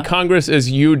votes in Congress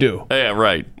as you do. Yeah,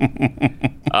 right.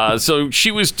 So she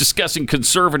was discussing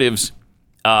conservatives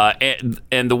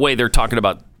and the way they're talking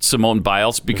about Simone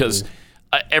Biles because...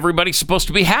 everybody's supposed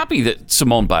to be happy that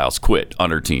Simone Biles quit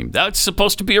on her team. That's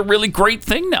supposed to be a really great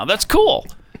thing now. That's cool.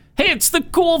 Hey, it's the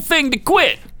cool thing to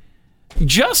quit.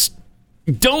 Just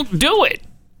don't do it.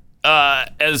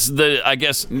 As the, I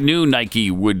guess, new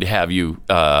Nike would have you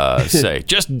say.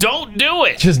 Just don't do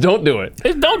it. Just don't do it.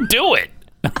 Don't do it.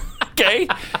 Okay?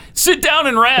 Sit down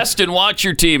and rest and watch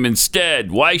your team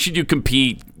instead. Why should you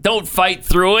compete? Don't fight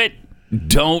through it.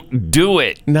 Don't do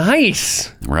it.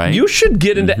 Nice. Right? You should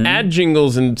get into ad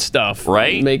jingles and stuff.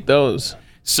 Right? Make those.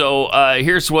 So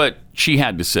here's what she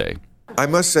had to say. I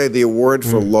must say the award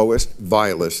for lowest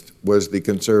vilest was the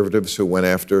conservatives who went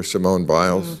after Simone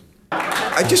Biles.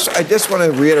 I just want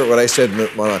to reiterate what I said.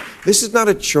 This is not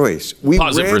a choice.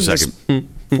 Pause it for a second.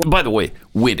 By the way,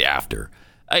 went after.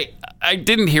 I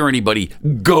didn't hear anybody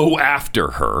go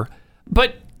after her,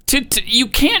 but you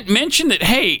can't mention that,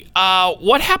 hey,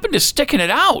 what happened to sticking it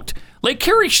out? Like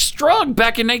Carrie Strug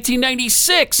back in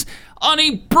 1996 on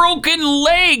a broken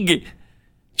leg.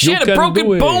 She had a broken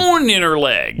bone in her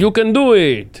leg. You can do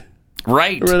it.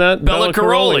 Right. Remember that? Bella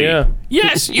Caroli. Yeah.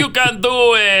 Yes, you can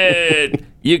do it.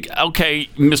 Okay,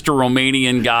 Mr.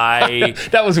 Romanian guy.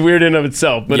 That was weird in of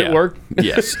itself, but it worked.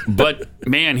 Yes, but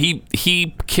man,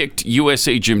 he kicked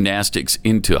USA Gymnastics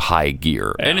into high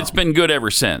gear, and it's been good ever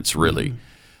since, really.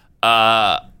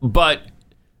 But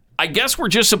I guess we're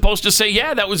just supposed to say,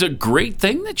 yeah, that was a great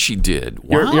thing that she did.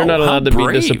 Wow, you're not allowed to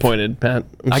brave. be disappointed, Pat.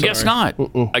 I guess not.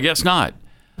 I guess not.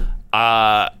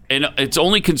 And it's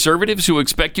only conservatives who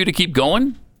expect you to keep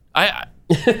going.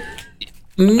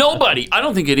 Nobody. I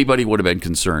don't think anybody would have been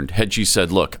concerned had she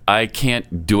said, "Look, I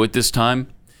can't do it this time.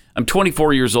 I'm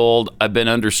 24 years old. I've been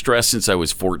under stress since I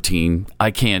was 14. I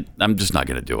can't. I'm just not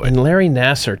going to do it." And Larry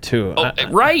Nassar too.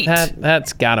 Right.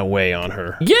 That's got to weigh on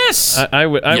her. Yes. I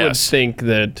would think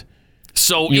that.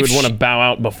 So you would want to bow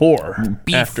out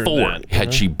after that.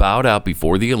 Had she bowed out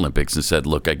before the Olympics and said,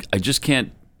 "Look, I just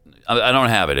can't. I don't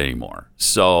have it anymore.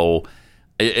 So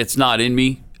it's not in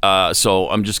me. So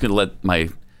I'm just going to let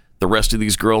the rest of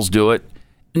these girls do it."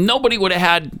 Nobody would have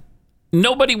had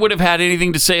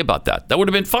anything to say about that. That would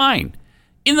have been fine.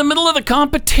 In the middle of the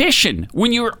competition,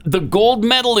 when the gold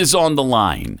medal is on the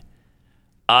line,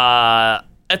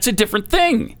 that's a different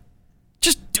thing.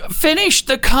 Just finish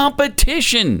the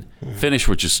competition. Finish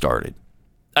what you started.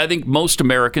 I think most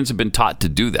Americans have been taught to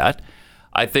do that.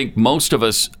 I think most of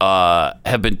us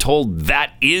have been told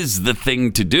that is the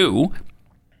thing to do.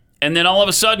 And then all of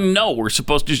a sudden, no, we're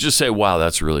supposed to just say, wow,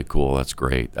 that's really cool. That's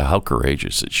great. How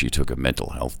courageous that she took a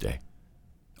mental health day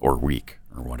or week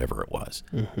or whatever it was.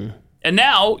 Mm-hmm. And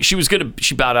now she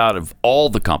bowed out of all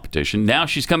the competition. Now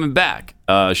she's coming back.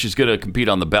 She's going to compete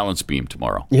on the balance beam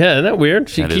tomorrow. Yeah, isn't that weird?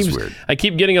 That is weird. I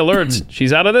keep getting alerts.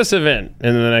 She's out of this event.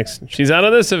 And then the next, she's out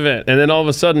of this event. And then all of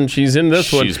a sudden, she's in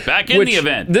this one. She's back in the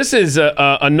event. This is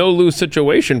a no-lose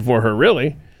situation for her,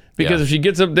 really. Because if she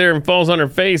gets up there and falls on her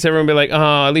face, everyone will be like,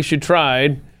 oh, at least you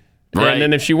tried. Right. And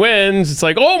then if she wins, it's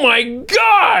like, oh my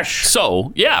gosh!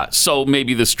 So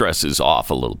maybe the stress is off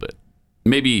a little bit.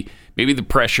 Maybe the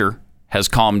pressure has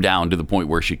calmed down to the point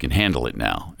where she can handle it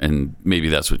now. And maybe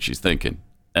that's what she's thinking.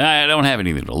 I don't have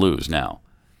anything to lose now.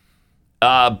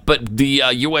 But the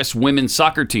U.S. women's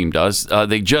soccer team does.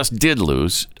 They just did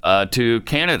lose to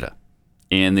Canada.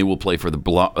 And they will play for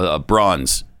the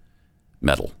bronze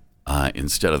medal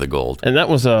instead of the gold. And that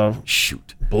was a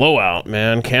blowout,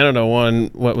 man. Canada won,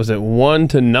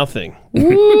 1-0.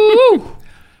 Woo!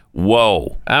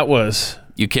 Whoa. That was...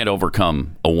 You can't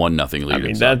overcome a 1-0 lead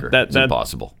in soccer. It's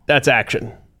impossible. That's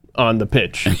action on the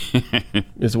pitch,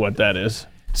 is what that is.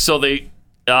 So they,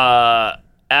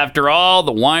 after all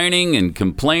the whining and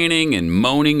complaining and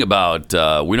moaning about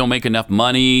we don't make enough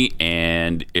money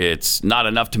and it's not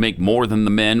enough to make more than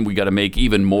the men, we got to make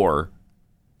even more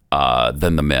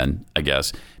than the men, I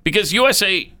guess. Because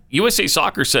USA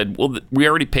Soccer said, well, we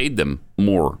already paid them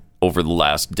more over the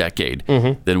last decade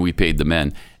than we paid the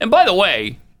men. And by the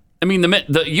way, I mean,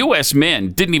 the U.S. men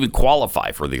didn't even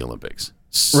qualify for the Olympics.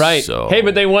 Right. So, hey,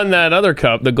 but they won that other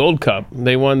cup, the gold cup.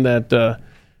 They won that.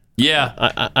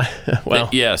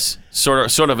 Yes.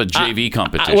 Sort of a JV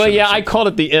competition. I called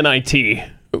it the NIT.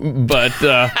 But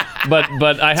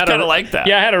I had kind of like that.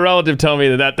 Yeah, I had a relative tell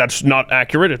me that's not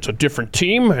accurate. It's a different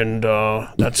team, and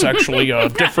that's actually a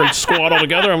different squad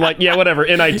altogether. I'm like, yeah, whatever.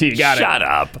 NIT, got it. Shut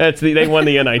up. They won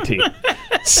the NIT.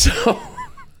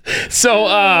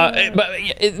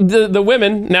 But the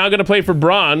women now going to play for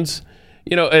bronze.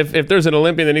 You know, if there's an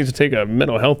Olympian that needs to take a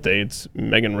mental health day, it's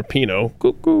Megan Rapinoe.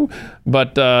 Cuckoo.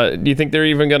 But do you think they're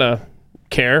even going to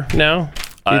care now?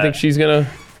 Do you think she's going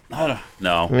to? I don't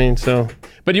know. I mean,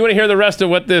 but do you want to hear the rest of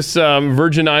what this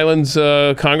Virgin Islands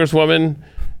congresswoman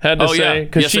had to say?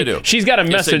 Yes, I do. She's got a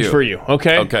message for you,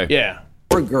 okay? Okay. Yeah.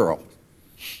 Poor girl.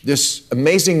 This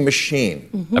amazing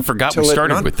machine. I forgot we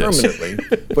started with this. Not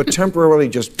permanently, but temporarily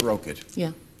just broke it.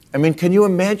 Yeah. I mean, can you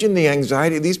imagine the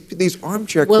anxiety? These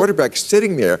armchair quarterbacks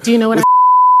sitting there. Do you know what?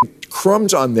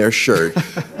 Crumbs on their shirt,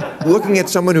 looking at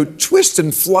someone who twists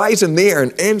and flies in the air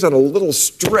and ends on a little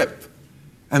strip.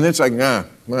 And it's like,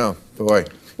 well, boy,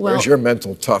 where's your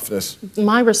mental toughness?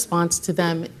 My response to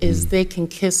them is they can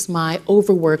kiss my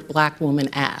overworked black woman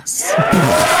ass. Oh,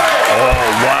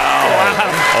 wow.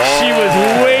 Oh. She was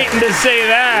waiting to say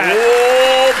that.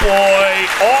 Oh, boy.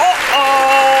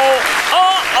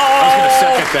 I was going to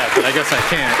second that, but I guess I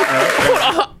can't.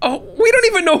 We don't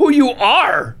even know who you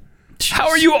are. How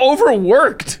are you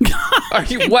overworked? Are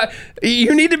you what?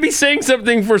 You need to be saying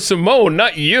something for Simone,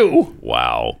 not you.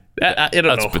 Wow. I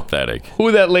don't know pathetic.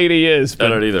 Who that lady is. I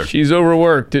don't either. She's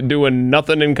overworked doing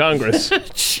nothing in Congress.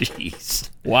 Jeez.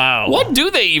 Wow. What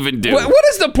do they even do? What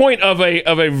is the point of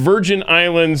a Virgin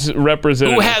Islands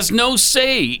representative who has no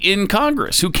say in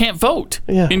Congress, who can't vote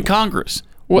in Congress?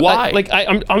 Why?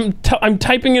 I'm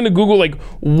typing into Google, like,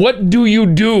 what do you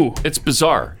do? It's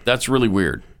bizarre. That's really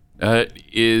weird. It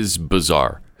is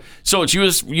bizarre. So it's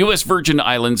U.S. Virgin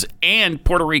Islands and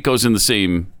Puerto Rico's in the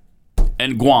same,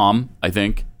 and Guam, I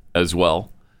think, as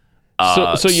well.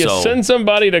 So you send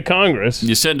somebody to Congress.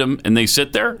 You send them, and they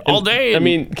sit there all day.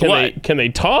 Can they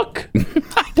talk?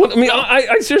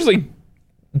 I seriously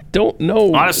don't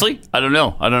know. Honestly, I don't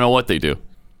know. I don't know what they do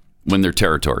when they're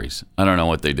territories. I don't know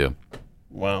what they do.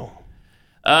 Wow.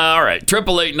 All right,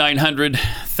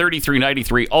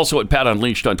 888-900-3393. Also at Pat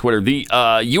Unleashed on Twitter. The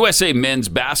USA men's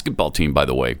basketball team, by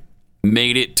the way,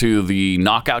 made it to the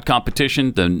knockout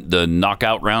competition, the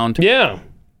knockout round. Yeah.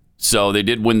 So they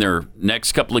did win their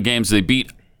next couple of games. They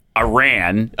beat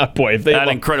Iran. If they had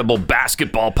incredible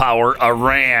basketball power,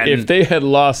 Iran. If they had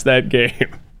lost that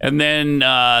game. And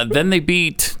then they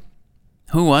beat,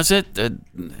 who was it?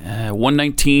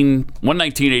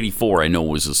 119-84, I know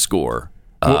was the score.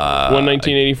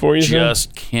 119-84, you said?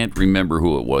 Just can't remember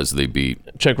who it was they beat.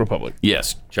 Czech Republic.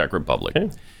 Yes, Czech Republic. Okay.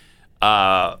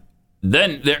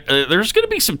 Then there's going to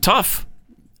be some tough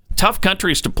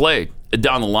countries to play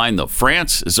down the line, though.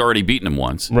 France has already beaten them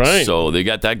once. Right. So they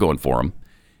got that going for them.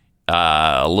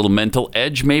 A little mental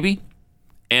edge, maybe.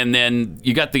 And then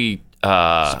you got the...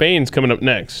 Spain's coming up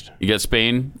next. You got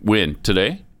Spain win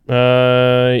today?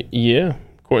 Yeah.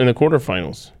 In the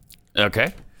quarterfinals.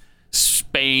 Okay.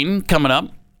 Spain coming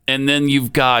up. And then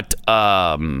you've got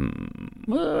Luka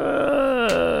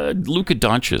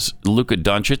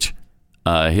Doncic,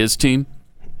 his team.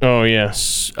 Oh, yeah.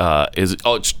 Is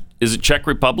it Czech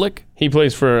Republic? He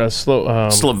plays for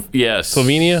Slovenia.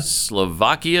 Slovenia.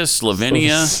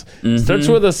 Starts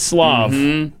with a Slav.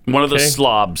 Mm-hmm. One of the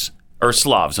Slavs. Or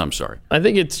Slavs, I'm sorry. I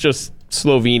think it's just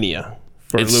Slovenia.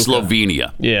 It's Luka.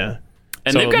 Slovenia. Yeah.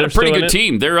 And they've got a pretty good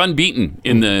team. They're unbeaten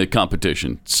in the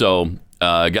competition. So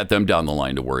got them down the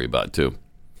line to worry about, too.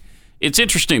 It's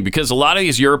interesting because a lot of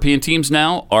these European teams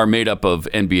now are made up of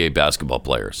NBA basketball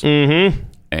players. Mm-hmm.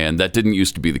 And that didn't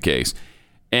used to be the case.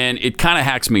 And it kind of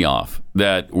hacks me off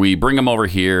that we bring them over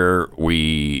here,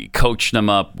 we coach them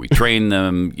up, we train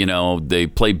them, they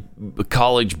play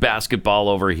college basketball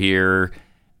over here,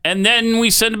 and then we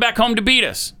send them back home to beat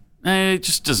us. It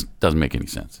just doesn't make any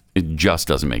sense. It just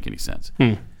doesn't make any sense.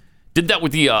 Did that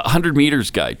with the 100 meters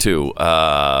guy, too.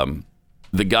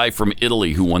 The guy from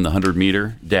Italy who won the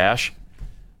 100-meter dash.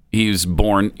 He was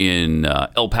born in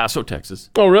El Paso, Texas.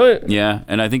 Oh, really? Yeah,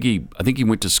 and I think he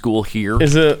went to school here.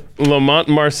 Is it Lamont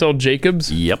Marcel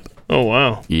Jacobs? Yep. Oh,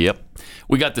 wow. Yep.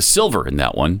 We got the silver in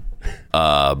that one,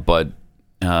 but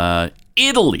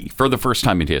Italy, for the first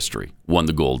time in history, won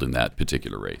the gold in that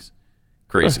particular race.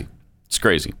 Crazy. It's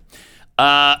crazy.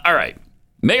 All right.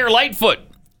 Mayor Lightfoot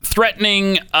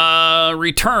threatening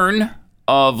return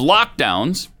of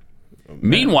lockdowns.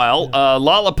 Meanwhile,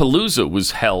 Lollapalooza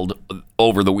was held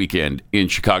over the weekend in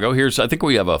Chicago. I think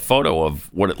we have a photo of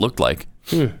what it looked like.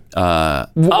 Whoa.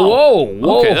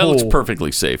 Okay, that looks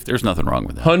perfectly safe. There's nothing wrong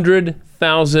with that.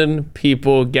 100,000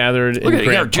 people gathered in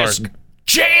Grant Park. Just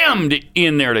jammed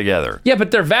in there together. Yeah,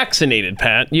 but they're vaccinated,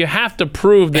 Pat. You have to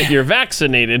prove that you're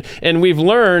vaccinated, and we've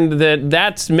learned that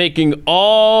that's making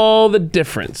all the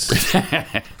difference.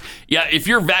 Yeah, if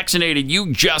you're vaccinated,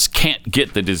 you just can't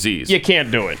get the disease. You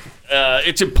can't do it.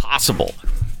 It's impossible.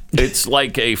 It's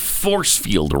like a force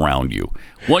field around you.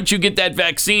 Once you get that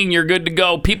vaccine, you're good to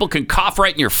go. People can cough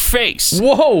right in your face.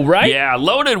 Whoa, right? Yeah,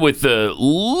 loaded with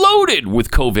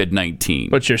COVID-19.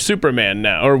 But you're Superman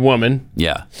now, or woman.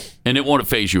 Yeah, and it won't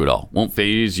phase you at all. Won't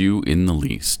phase you in the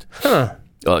least. Huh.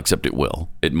 Well, except it will.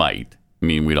 It might. I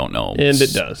mean, we don't know. And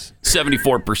it does.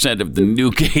 74% of the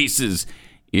new cases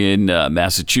in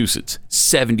Massachusetts,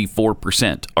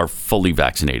 74% are fully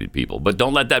vaccinated people. But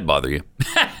don't let that bother you.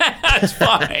 That's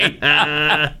fine.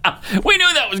 We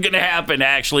knew that was going to happen,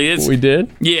 actually. We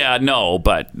did? Yeah, no,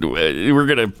 but we're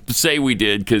going to say we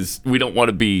did because we don't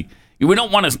want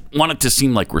it to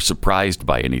seem like we're surprised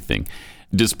by anything,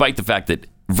 despite the fact that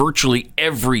virtually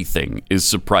everything is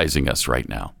surprising us right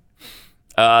now.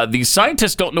 These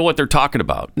scientists don't know what they're talking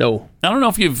about. No. I don't know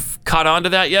if you've caught on to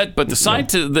that yet, but the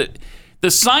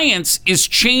science is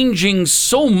changing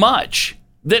so much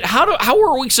that how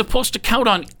are we supposed to count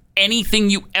on anything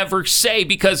you ever say?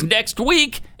 Because next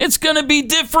week it's going to be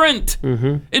different.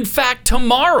 Mm-hmm. In fact,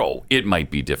 tomorrow it might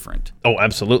be different. Oh,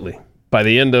 absolutely. By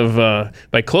the end of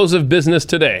by close of business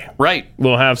today, right,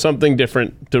 we'll have something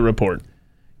different to report.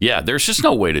 Yeah, there's just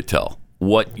no way to tell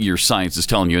what your science is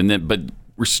telling you, but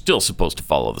we're still supposed to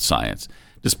follow the science,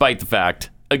 despite the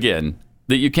fact, again,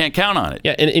 that you can't count on it.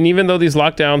 Yeah, and even though these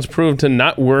lockdowns proved to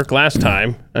not work last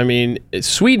time, I mean,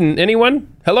 Sweden,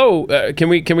 anyone? Hello, can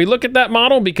we look at that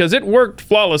model? Because it worked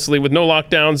flawlessly with no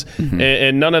lockdowns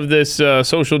and none of this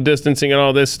social distancing and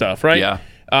all this stuff, right? Yeah.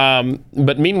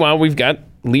 But meanwhile, we've got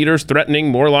leaders threatening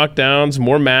more lockdowns,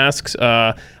 more masks.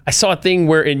 I saw a thing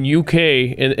where in UK,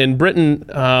 in Britain,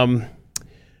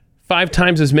 5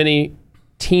 times as many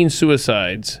teen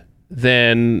suicides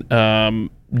than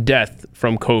death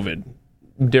from COVID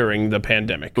during the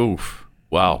pandemic. Oof.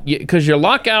 Wow. Because your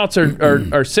lockouts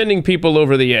are sending people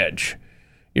over the edge.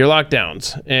 Your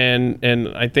lockdowns. And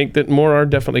I think that more are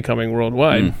definitely coming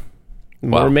worldwide.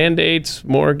 More mandates,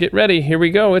 more get ready. Here we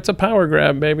go. It's a power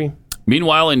grab, baby.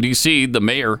 Meanwhile, in D.C., the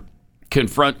mayor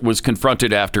was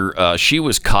confronted after she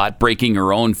was caught breaking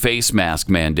her own face mask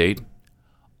mandate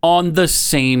on the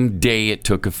same day it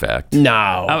took effect.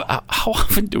 No. How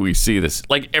often do we see this?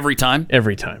 Like every time?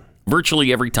 Every time.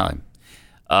 Virtually every time.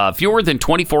 Fewer than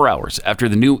 24 hours after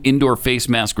the new indoor face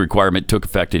mask requirement took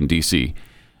effect in D.C.,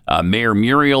 Mayor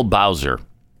Muriel Bowser,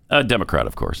 a Democrat,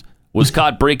 of course, was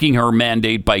caught breaking her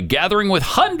mandate by gathering with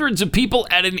hundreds of people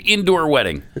at an indoor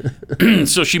wedding.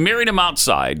 So she married him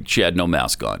outside. She had no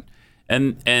mask on.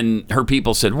 And her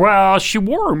people said, well, she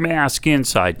wore a mask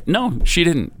inside. No, she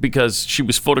didn't, because she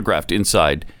was photographed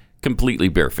inside completely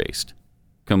barefaced.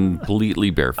 Completely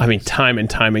barefaced. I mean, time and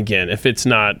time again. If it's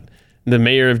not the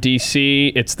mayor of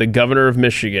D.C., it's the governor of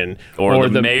Michigan, or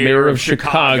the mayor of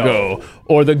Chicago,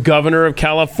 or the governor of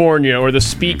California, or the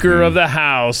speaker of the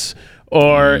House,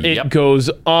 or it goes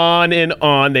on and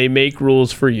on. They make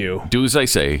rules for you. Do as I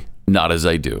say, not as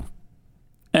I do.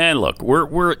 And look,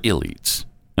 we're elites.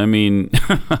 I mean,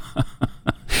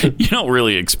 you don't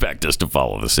really expect us to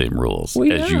follow the same rules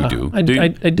as you do. I do.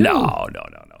 No.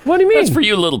 What do you mean? That's for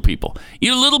you little people.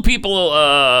 You little people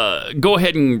go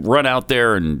ahead and run out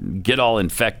there and get all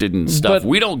infected and stuff.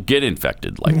 We don't get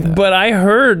infected like that. But I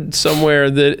heard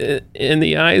somewhere that in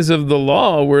the eyes of the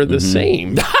law, we're the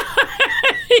same.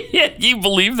 You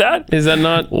believe that? Is that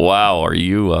not? Wow, are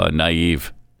you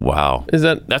naive? Wow.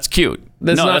 That's cute.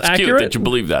 That's not that's accurate? cute that you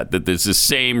believe that there's the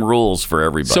same rules for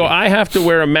everybody. So I have to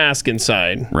wear a mask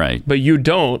inside. Right. But you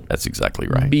don't. That's exactly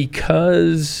right.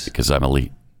 Because I'm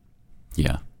elite.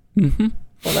 Yeah. Mm-hmm.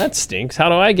 Well, that stinks. How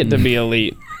do I get to be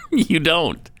elite? You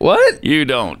don't. What? You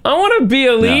don't. I want to be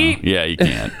elite. No. Yeah, you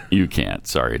can't. You can't.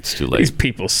 Sorry, it's too late. These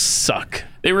people suck.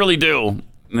 They really do.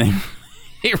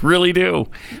 They really do.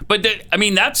 But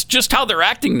that's just how they're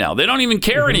acting now. They don't even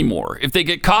care anymore if they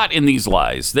get caught in these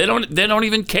lies. They don't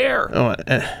even care. Oh,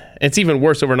 it's even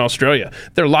worse over in Australia.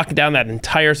 They're locking down that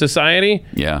entire society.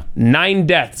 Yeah. 9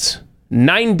 deaths.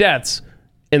 9 deaths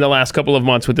in the last couple of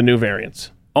months with the new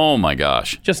variants. Oh my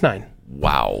gosh. Just 9.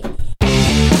 Wow.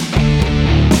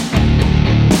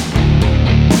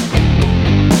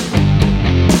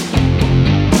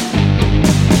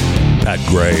 Pat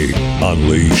Gray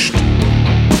Unleashed.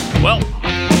 Well,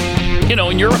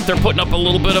 in Europe, they're putting up a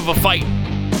little bit of a fight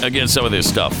against some of this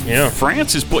stuff. Yeah.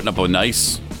 France is putting up a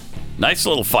nice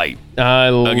little fight. I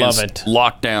love against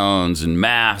lockdowns and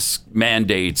mask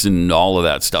mandates and all of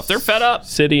that stuff. They're fed up.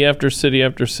 City after city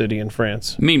after city in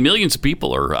France. I mean, millions of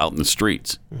people are out in the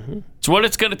streets. Mm-hmm. It's what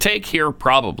it's going to take here,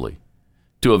 probably,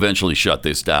 to eventually shut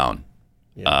this down.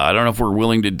 Yeah. I don't know if we're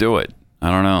willing to do it. I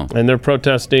don't know. And they're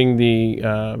protesting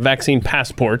the vaccine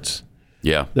passports.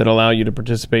 Yeah. That allow you to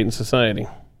participate in society.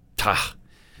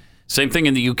 Same thing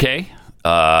in the UK.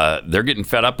 They're getting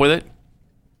fed up with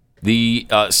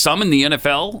it. Some in the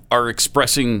NFL are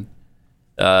expressing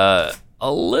a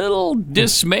little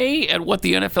dismay at what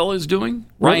the NFL is doing.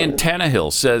 Ryan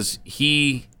Tannehill says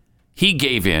he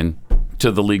gave in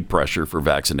to the league pressure for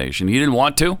vaccination. He didn't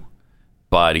want to,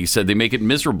 but he said they make it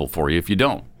miserable for you if you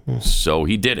don't. So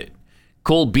he did it.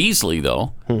 Cole Beasley,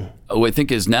 though, who I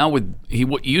think is now he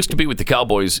used to be with the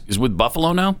Cowboys, is with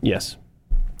Buffalo now? Yes.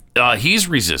 He's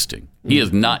resisting. He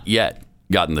has not yet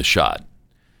gotten the shot.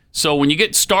 So when you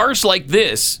get stars like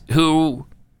this, who,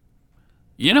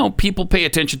 people pay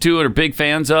attention to and are big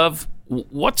fans of,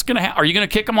 what's going to happen? Are you going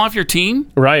to kick them off your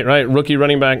team? Right. Rookie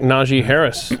running back Najee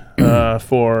Harris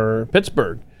for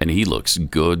Pittsburgh. And he looks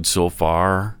good so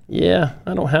far. Yeah,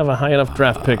 I don't have a high enough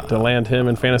draft pick to land him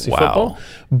in fantasy football.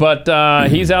 But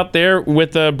he's out there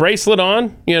with a bracelet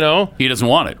on, He doesn't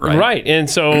want it, right? Right. And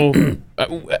so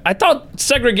I thought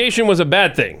segregation was a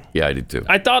bad thing. Yeah, I did too.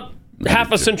 I thought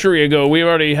half a century ago we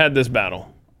already had this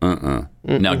battle. Now,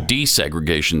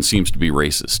 desegregation seems to be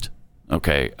racist.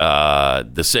 Okay.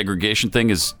 The segregation thing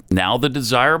is now the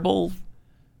desirable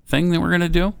thing that we're going to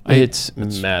do. It's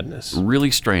madness.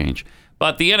 Really strange.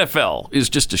 But the NFL is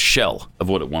just a shell of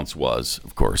what it once was,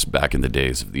 of course, back in the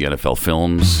days of the NFL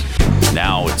films.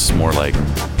 Now it's more like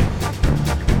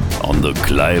on the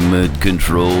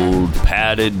climate-controlled,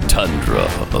 padded tundra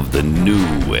of the new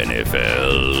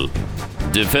NFL.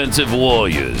 Defensive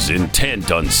warriors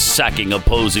intent on sacking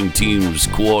opposing teams'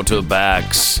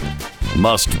 quarterbacks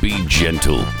must be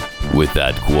gentle with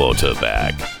that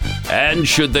quarterback. And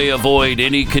should they avoid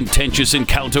any contentious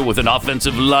encounter with an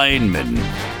offensive lineman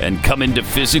and come into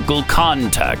physical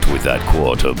contact with that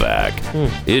quarterback,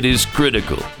 it is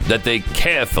critical that they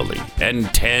carefully and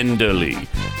tenderly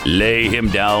lay him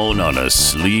down on a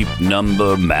Sleep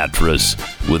Number mattress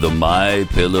with a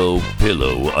MyPillow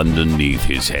pillow underneath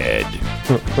his head.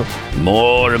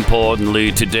 More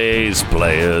importantly, today's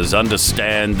players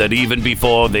understand that even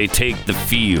before they take the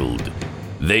field,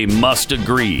 they must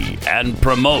agree and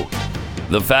promote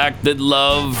the fact that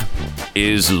love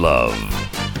is love,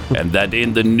 and that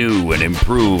in the new and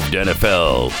improved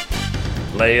NFL,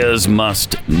 players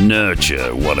must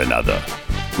nurture one another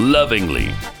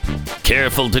lovingly,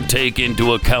 careful to take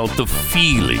into account the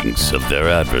feelings of their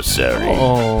adversary.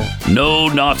 No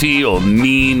naughty or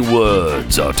mean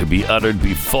words are to be uttered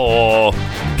before,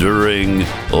 during,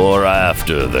 or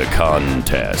after the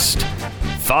contest.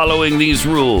 Following these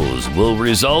rules will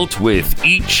result with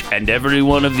each and every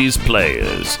one of these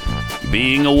players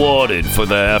being awarded for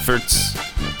their efforts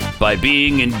by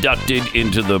being inducted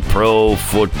into the Pro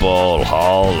Football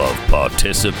Hall of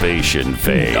Participation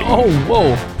fame.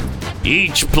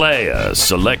 Each player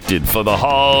selected for the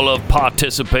Hall of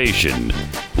Participation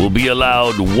will be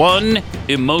allowed one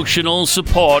emotional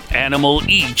support animal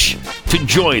each to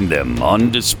join them on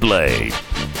display,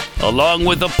 along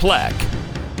with a plaque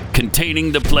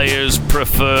containing the player's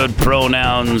preferred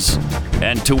pronouns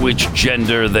and to which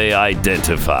gender they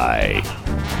identify.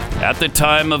 At the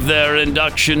time of their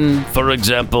induction, for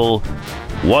example,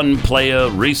 one player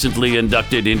recently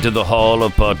inducted into the Hall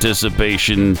of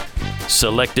Participation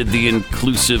selected the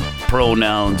inclusive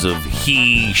pronouns of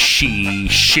he, she,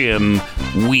 shim,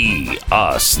 we,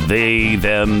 us, they,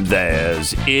 them,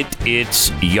 theirs, it,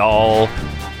 its, y'all,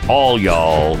 all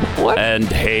y'all,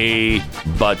 and hey,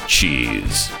 butt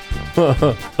cheese.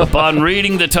 Upon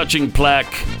reading the touching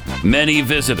plaque, many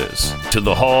visitors to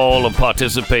the Hall of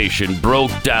Participation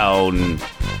broke down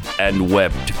and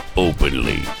wept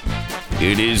openly.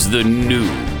 It is the new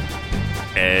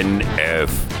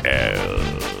NFL.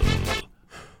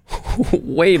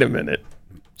 Wait a minute.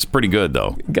 It's pretty good,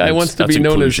 though. Guy wants to be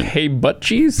known as Hey Butt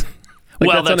Cheese?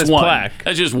 Well, that's on his one. plaque.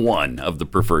 That's just one of the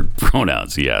preferred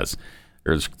pronouns he has.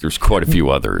 There's quite a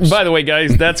few others. By the way,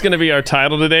 guys, that's going to be our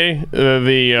title today,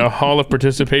 the Hall of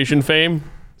Participation fame.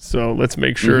 So let's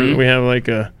make sure that we have like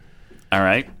a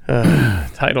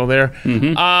title there.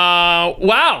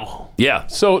 Wow. Yeah.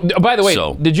 So, by the way,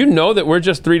 did you know that we're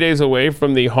just 3 days away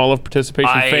from the Hall of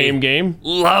Participation fame game?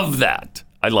 Love that.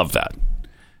 I love that.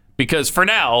 Because for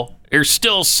now, there's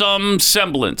still some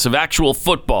semblance of actual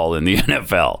football in the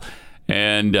NFL.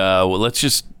 And let's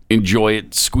just enjoy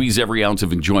it, squeeze every ounce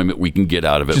of enjoyment we can get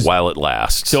out of it while it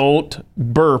lasts. Don't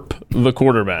burp the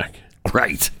quarterback.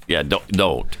 Right. Yeah,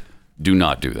 don't. Do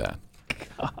not do that.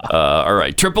 All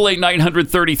right.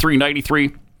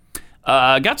 888-900-3393.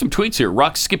 Got some tweets here.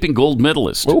 Rock skipping gold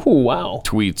medalist. Oh, wow.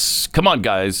 Tweets. Come on,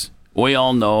 guys. We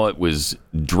all know it was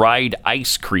dried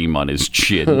ice cream on his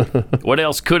chin. What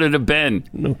else could it have been?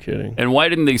 No kidding. And why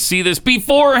didn't they see this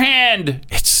beforehand?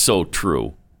 It's so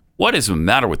true. What is the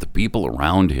matter with the people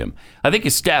around him? I think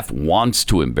his staff wants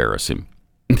to embarrass him.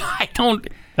 I don't.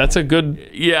 That's a good.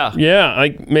 Yeah. Yeah.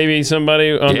 Like maybe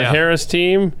somebody on the Harris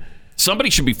team. Somebody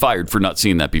should be fired for not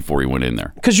seeing that before he went in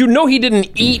there. Because you know he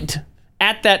didn't eat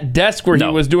at that desk where he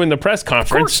was doing the press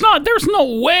conference. Of course not. There's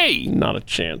no way. Not a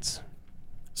chance.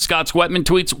 Scott Sweatman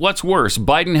tweets, what's worse,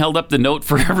 Biden held up the note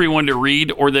for everyone to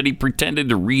read or that he pretended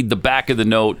to read the back of the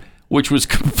note, which was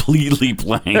completely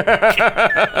blank?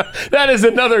 That is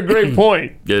another great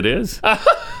point. It is.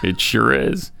 It sure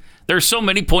is. There's so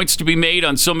many points to be made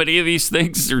on so many of these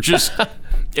things. They're just,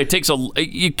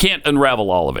 you can't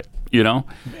unravel all of it, you know?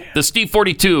 Man. The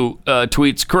Steve42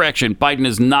 tweets, correction, Biden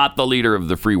is not the leader of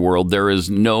the free world. There is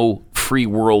no free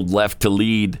world left to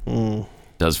lead.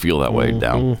 Does feel that way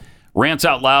down. Rants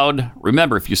out loud.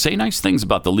 Remember, if you say nice things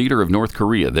about the leader of North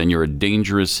Korea, then you're a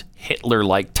dangerous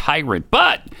Hitler-like tyrant.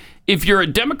 But if you're a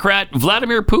Democrat,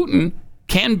 Vladimir Putin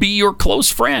can be your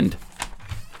close friend.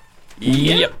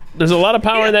 Yep. There's a lot of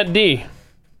power in that D.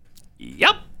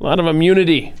 Yep. A lot of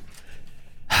immunity.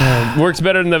 Works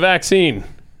better than the vaccine.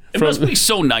 It must be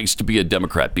so nice to be a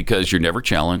Democrat because you're never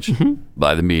challenged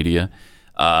by the media.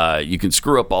 You can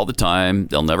screw up all the time.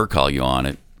 They'll never call you on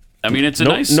it. I mean, it's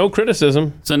no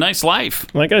criticism. It's a nice life.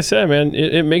 Like I said, man,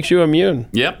 it makes you immune.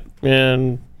 Yep.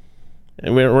 And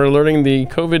we're learning the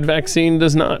COVID vaccine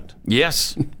does not.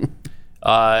 Yes.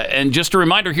 And just a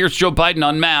reminder, here's Joe Biden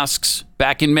on masks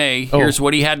back in May. Here's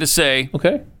what he had to say.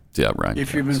 Okay. Yeah, right.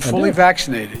 If you've been fully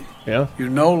vaccinated, you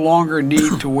no longer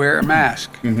need to wear a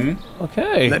mask. Mm-hmm.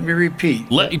 Okay. Let me repeat.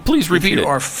 Please repeat if you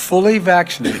are fully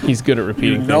vaccinated, he's good at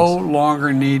repeating you no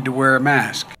longer need to wear a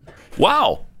mask.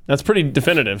 Wow. That's pretty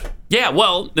definitive. Yeah,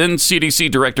 well, then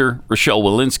CDC Director Rochelle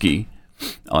Walensky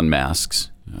on masks.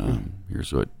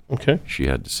 Here's what she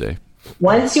had to say.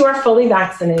 Once you are fully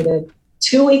vaccinated,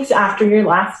 2 weeks after your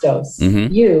last dose,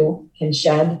 you can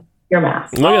shed your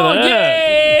mask. Look at that.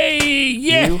 Yay!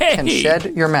 You can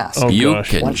shed your mask. You once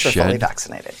can you're shed fully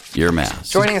vaccinated. your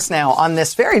mask. Joining us now on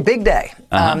this very big day is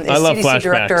I love CDC flashbacks.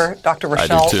 Director Dr.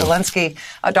 Rochelle too. Walensky.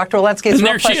 Dr. Walensky, it's And a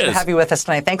there real she pleasure to is. have you with us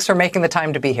tonight. Thanks for making the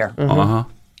time to be here.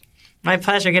 My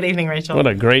pleasure. Good evening, Rachel. What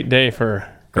a great day for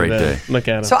Great them. day. Look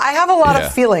at him. So I have a lot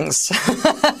of feelings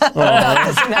about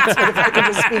this announcement, if I could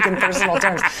just speak in personal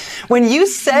terms. When you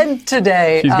said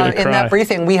today She's gonna in cry. that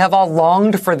briefing, we have all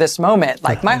longed for this moment,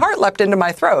 like my heart leapt into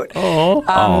my throat.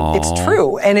 It's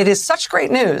true, and it is such great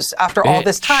news after all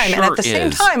this time. And at the same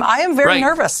time, I am very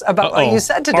nervous about what you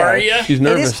said today. Are ya? She's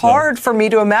nervous, it is hard for me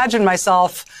to imagine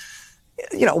myself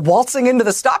waltzing into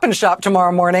the Stop and Shop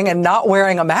tomorrow morning and not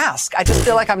wearing a mask. I just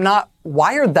feel like I'm not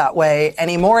wired that way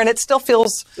anymore, and it still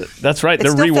feels. That's right. It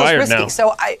They're still feels rewired risky. now.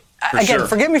 So again,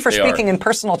 forgive me for They speaking in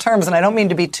personal terms, and I don't mean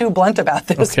to be too blunt about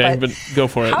this. Okay, but go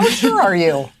for it. How sure are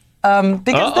you? Because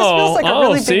this feels like a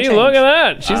really big see, change. look at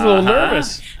that. She's a little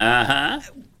nervous.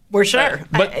 We're sure.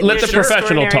 But let the There's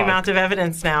professional an extraordinary talk. amount of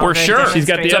evidence now. We're that sure. She's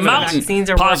got the demonstrates that evidence. vaccines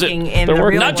are Pause it. working in They're the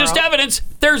working. real Not just world. evidence,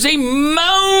 there's a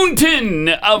mountain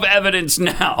of evidence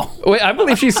now. Wait, I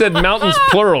believe she said mountains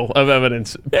plural of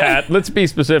evidence. Pat, let's be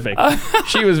specific.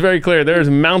 She was very clear. There's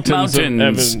mountains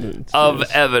of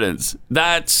evidence.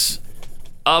 That's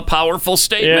a powerful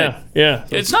statement. Yeah.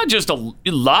 It's not just a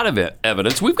lot of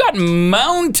evidence. We've got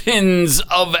mountains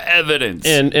of evidence.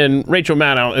 And Rachel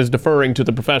Maddow is deferring to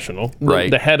the professional,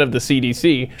 the head of the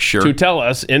CDC, to tell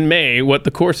us in May what the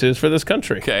course is for this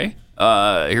country. Okay.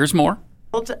 Here's more.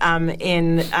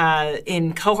 In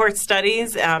cohort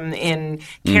studies, in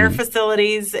care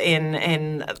facilities,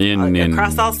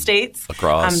 across all states,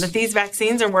 that these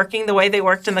vaccines are working the way they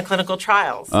worked in the clinical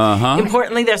trials.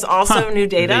 Importantly, there's also new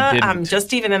data,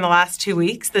 just even in the last 2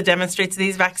 weeks, that demonstrates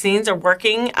these vaccines are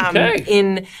working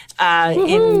in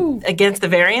against the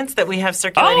variants that we have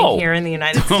circulating here in the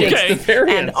United States.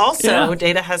 And also,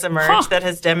 data has emerged that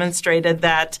has demonstrated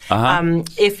that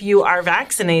if you are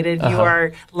vaccinated, you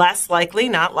are less likely,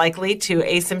 not likely, to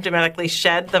asymptomatically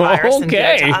shed the virus and give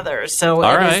it to others. So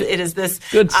it is this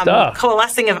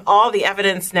coalescing of all the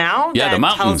evidence now that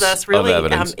tells us really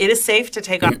it is safe to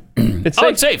take off. It's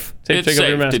safe. It's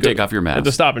safe to take off your mask at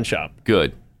the Stop and Shop.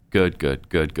 Good.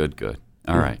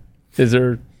 All right. Is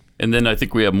there? And then I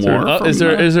think we have more. Is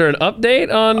there an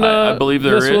update on? I believe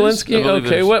there Ms. is. Walensky?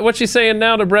 Okay. What's she saying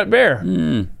now to Brett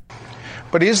Baer?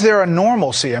 But is there a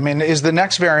normalcy? I mean, is the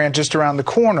next variant just around the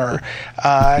corner?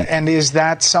 And is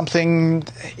that something,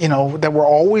 that we're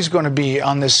always going to be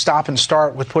on this stop and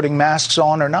start with putting masks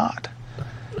on or not?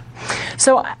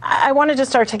 So I want to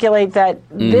just articulate that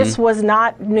this was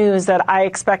not news that I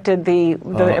expected the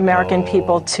American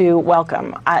people to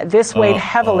welcome. This weighed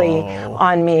heavily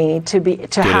on me to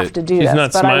have to do She's this.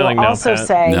 not But I smiling will now, also Pat.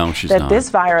 say No, she's that not.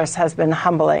 this virus has been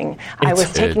humbling. I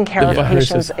was taking care of virus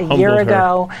patients has a year humbled her.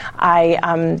 ago.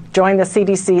 I joined the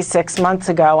CDC 6 months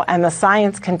ago, and the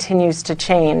science continues to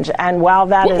change. And while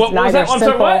that is what was neither that? I'm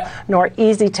sorry, simple what? nor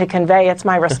easy to convey, it's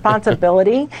my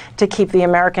responsibility to keep the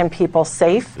American people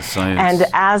safe. science And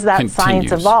as that science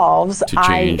continues evolves, to I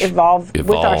change. evolve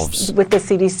Evolves. with the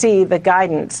CDC, the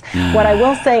guidance. What I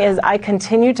will say is I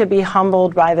continue to be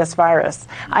humbled by this virus.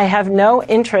 I have no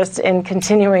interest in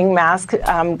continuing mask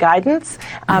guidance.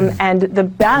 And the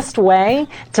best way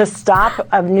to stop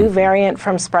a new variant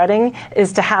from spreading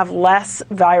is to have less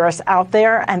virus out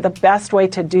there. And the best way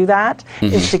to do that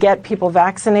is to get people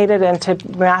vaccinated and to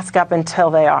mask up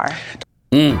until they are.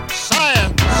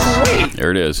 Science.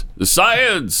 There it is. The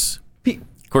science.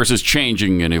 Of course, it's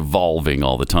changing and evolving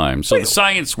all the time. So the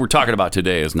science we're talking about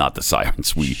today is not the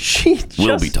science we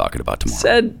will be talking about tomorrow.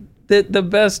 Said that the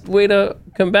best way to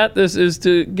combat this is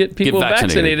to get people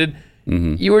vaccinated.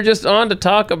 You were just on to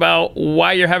talk about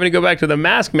why you're having to go back to the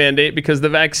mask mandate because the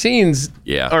vaccines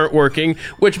aren't working,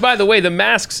 which, by the way, the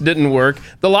masks didn't work.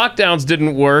 The lockdowns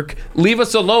didn't work. Leave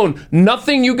us alone.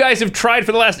 Nothing you guys have tried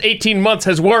for the last 18 months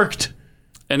has worked.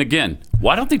 And again,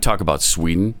 why don't they talk about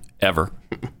Sweden ever?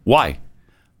 Why?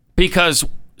 Because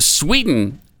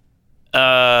Sweden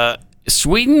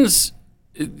Sweden's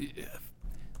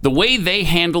the way they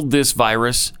handled this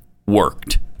virus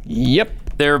worked. Yep.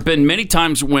 There have been many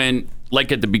times when,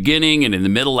 like at the beginning and in the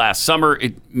middle last summer,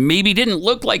 it maybe didn't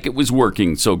look like it was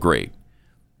working so great.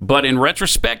 But in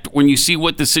retrospect, when you see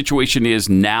what the situation is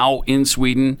now in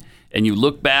Sweden and you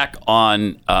look back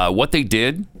on what they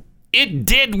did, it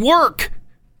did work.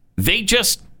 They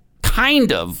just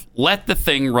kind of let the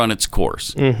thing run its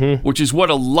course, which is what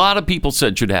a lot of people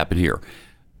said should happen here.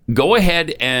 Go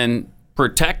ahead and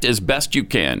protect as best you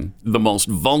can the most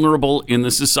vulnerable in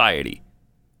the society,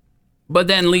 but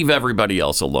then leave everybody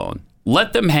else alone.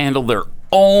 Let them handle their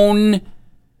own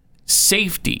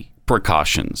safety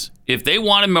precautions. If they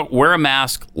want to wear a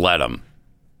mask, let them.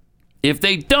 If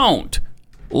they don't,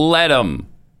 let them.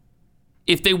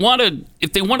 If they want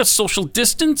to social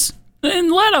distance,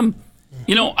 then let them.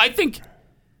 You know, I think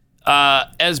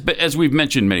as we've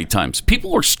mentioned many times,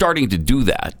 people are starting to do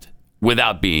that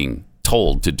without being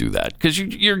told to do that because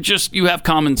you have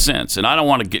common sense, and I don't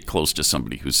want to get close to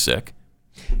somebody who's sick.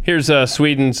 Here's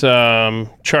Sweden's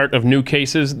chart of new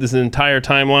cases. This is an entire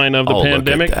timeline of the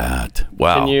pandemic. Look at that.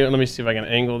 Wow. Let me see if I can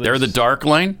angle this. They're the dark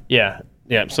line? Yeah.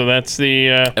 So that's the...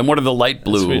 and what are the light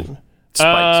blue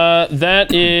spikes?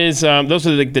 That is... those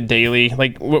are like the daily.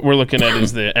 Like what we're looking at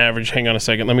is the average. Hang on a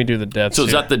second. Let me do the deaths. So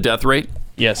is that the death rate?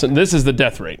 Yes. And this is the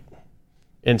death rate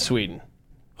in Sweden.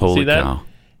 Holy see that? Cow.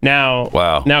 Now,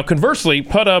 wow. Now, conversely,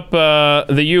 put up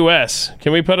the U.S.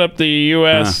 Can we put up the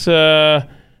U.S....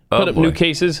 Put up new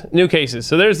cases.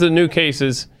 So there's the new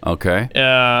cases. Okay.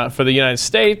 For the United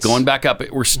States. Going back up.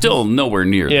 We're still nowhere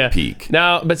near the peak.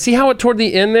 Now, but see how it toward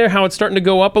the end there, how it's starting to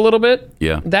go up a little bit?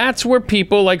 Yeah. That's where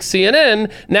people like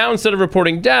CNN, now instead of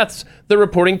reporting deaths, they're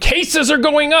reporting cases are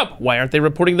going up. Why aren't they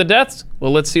reporting the deaths?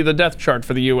 Well, let's see the death chart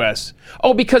for the U.S.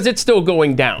 Oh, because it's still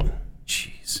going down.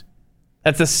 Jeez.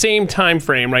 That's the same time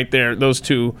frame right there, those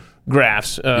two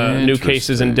graphs, new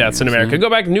cases and deaths in America. Go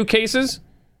back, new cases.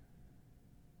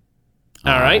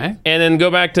 All right. And then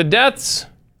go back to deaths.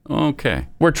 Okay.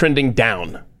 We're trending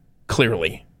down,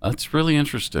 clearly. That's really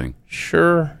interesting.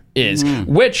 Sure is.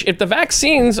 Which, if the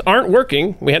vaccines aren't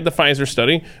working, we had the Pfizer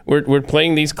study, we're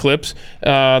playing these clips,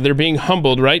 they're being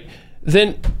humbled, right?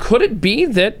 Then could it be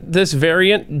that this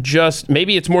variant just,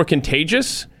 maybe it's more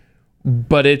contagious,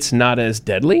 but it's not as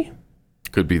deadly?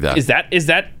 Could be that. Is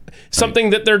that something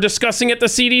that they're discussing at the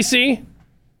CDC?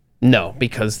 No,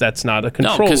 because that's not a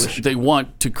control issue. No, because they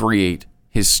want to create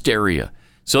hysteria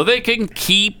so they can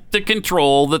keep the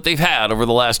control that they've had over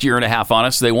the last year and a half on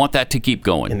us. They want that to keep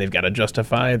going. And they've got to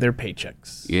justify their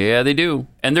paychecks. Yeah, they do.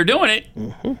 And they're doing it.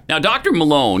 Now, Dr.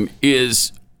 Malone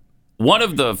is one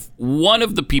of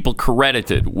the people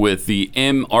credited with the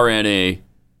mRNA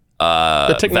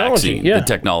the technology, vaccine, the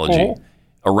technology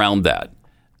around that.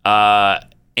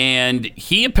 And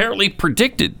he apparently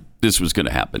predicted this was going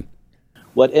to happen.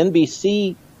 What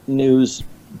NBC News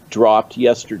dropped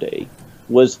yesterday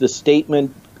was the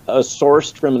statement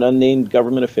sourced from an unnamed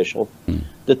government official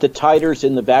that the titers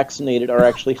in the vaccinated are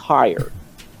actually higher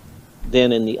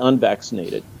than in the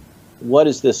unvaccinated. What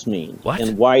does this mean? What?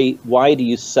 And why do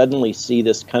you suddenly see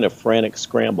this kind of frantic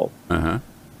scramble?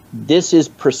 This is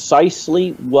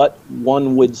precisely what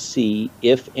one would see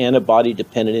if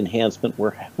antibody-dependent enhancement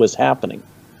was happening.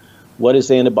 What is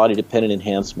antibody-dependent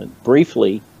enhancement?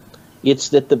 Briefly, it's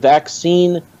that the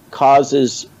vaccine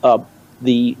causes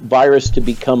the virus to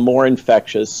become more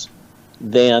infectious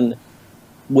than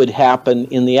would happen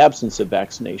in the absence of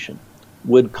vaccination,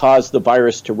 would cause the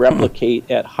virus to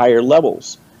replicate at higher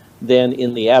levels than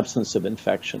in the absence of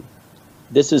infection.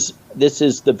 This is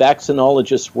the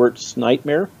vaccinologist's worst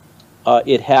nightmare.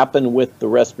 It happened with the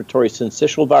respiratory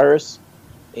syncytial virus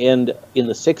and in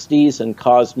the 60s and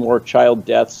caused more child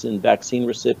deaths in vaccine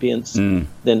recipients than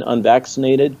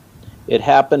unvaccinated. It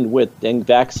happened with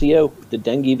Dengvaxia, the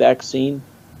dengue vaccine.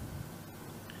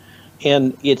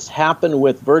 And it's happened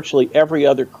with virtually every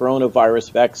other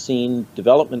coronavirus vaccine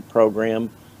development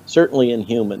program, certainly in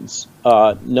humans,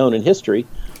 known in history.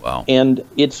 Wow. And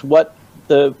it's what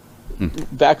the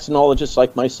vaccinologists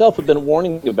like myself have been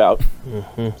warning about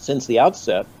since the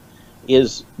outset,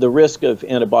 is the risk of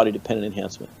antibody-dependent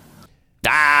enhancement.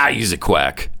 He's a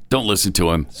quack. Don't listen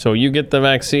to him. So you get the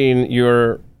vaccine,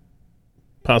 you're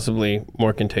possibly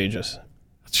more contagious.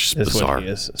 It's just bizarre. What he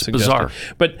is it's bizarre.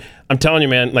 But I'm telling you,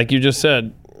 man, like you just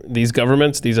said, these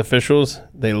governments, these officials,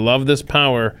 they love this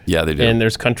power. Yeah, they do. And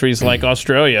there's countries like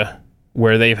Australia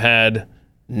where they've had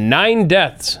 9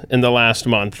 deaths in the last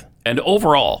month. And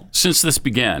overall, since this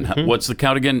began, what's the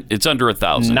count again? It's under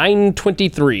 1,000.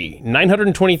 923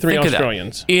 Think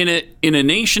Australians. In a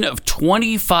nation of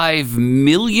 25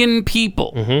 million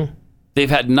people, They've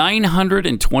had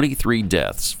 923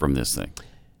 deaths from this thing.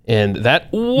 And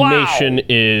that nation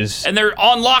is... And they're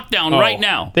on lockdown right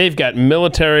now. They've got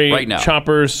military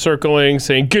choppers circling,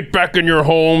 saying, get back in your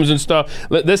homes and stuff.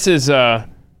 This is... let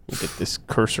me get this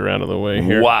cursor out of the way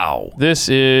here. Wow. This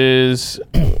is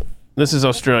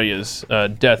Australia's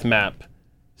death map.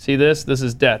 See this? This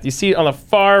is death. You see on the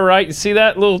far right, you see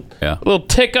that little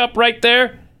tick up right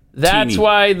there? That's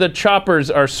why the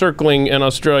choppers are circling in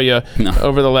Australia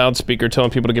over the loudspeaker, telling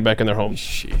people to get back in their homes.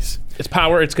 Jeez. It's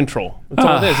power, it's control. That's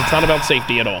all it is. It's not about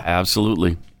safety at all.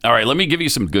 Absolutely. All right, let me give you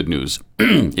some good news.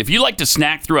 If you like to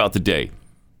snack throughout the day,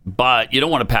 but you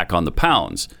don't want to pack on the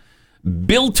pounds,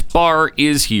 Built Bar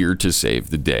is here to save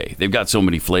the day. They've got so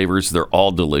many flavors. They're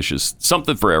all delicious.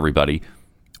 Something for everybody.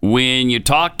 When you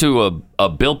talk to a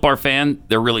Built Bar fan,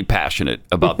 they're really passionate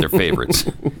about their favorites.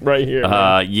 Right here.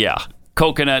 Yeah.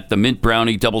 Coconut, the mint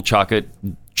brownie, double chocolate,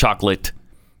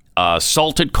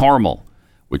 salted caramel,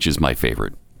 which is my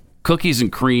favorite, cookies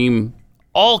and cream,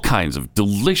 all kinds of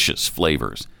delicious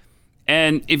flavors.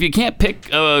 And if you can't pick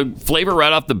a flavor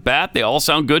right off the bat, they all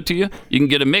sound good to you, you can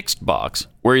get a mixed box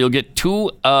where you'll get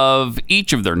 2 of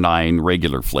each of their 9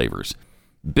 regular flavors.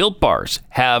 Built Bars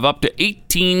have up to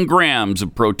 18 grams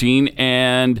of protein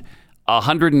and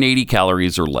 180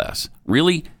 calories or less.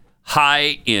 Really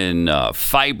high in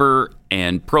fiber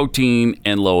and protein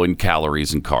and low in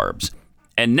calories and carbs.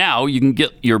 And now you can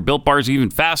get your Built Bars even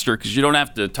faster because you don't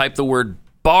have to type the word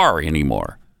bar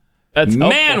anymore. That's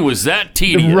helpful. Was that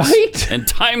tedious. Right? And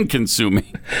time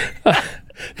consuming.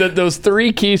 Those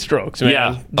 3 keystrokes,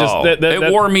 man. Yeah.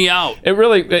 It wore me out. It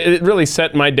really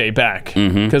set my day back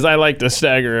because I like to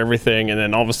stagger everything, and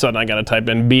then all of a sudden I got to type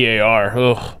in BAR.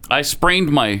 Ugh. I sprained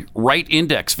my right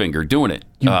index finger doing it.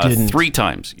 You didn't. 3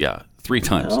 times. Yeah, 3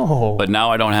 times. No. But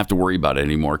now I don't have to worry about it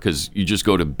anymore because you just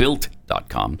go to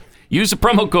Built.com. Use the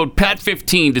promo code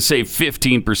PAT15 to save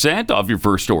 15% off your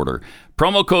first order.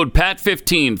 Promo code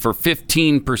PAT15 for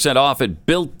 15% off at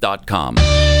Built.com.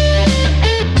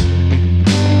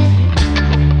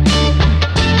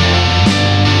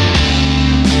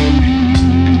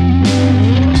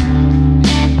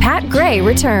 Pat Gray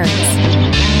returns.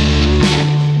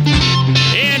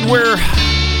 And we're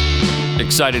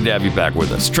excited to have you back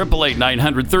with us.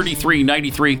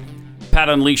 888-900-3393. Pat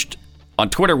Unleashed on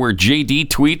Twitter, where JD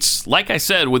tweets, like I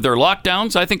said, with their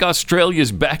lockdowns, I think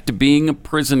Australia's back to being a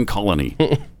prison colony.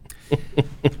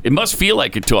 It must feel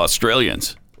like it to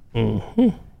Australians.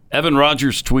 Evan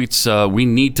Rogers tweets, we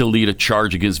need to lead a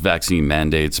charge against vaccine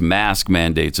mandates, mask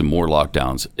mandates, and more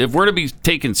lockdowns. If we're to be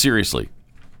taken seriously,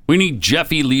 we need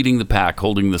Jeffy leading the pack,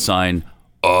 holding the sign,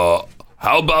 how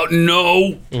about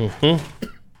no?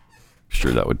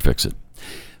 Sure, that would fix it.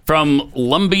 From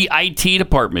Lumbee IT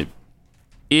Department,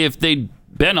 if they'd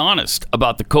been honest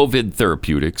about the COVID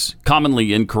therapeutics,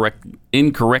 commonly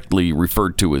incorrectly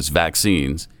referred to as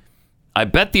vaccines, I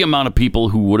bet the amount of people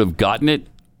who would have gotten it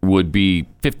would be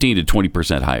 15 to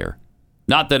 20% higher.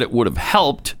 Not that it would have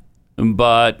helped,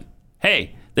 but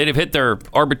hey, they'd have hit their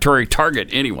arbitrary target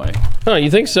anyway. Oh,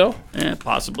 you think so?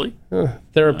 Possibly.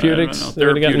 Therapeutics, they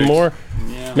would have gotten more.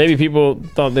 Yeah. Maybe people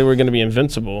thought they were going to be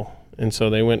invincible, and so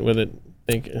they went with it.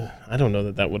 I don't know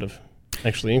that would have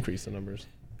actually increased the numbers.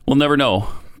 We'll never know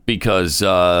because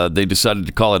they decided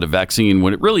to call it a vaccine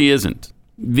when it really isn't.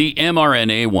 The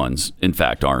mRNA ones, in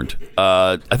fact, aren't.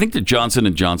 I think the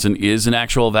Johnson & Johnson is an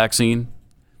actual vaccine.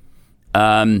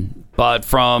 But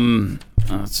from,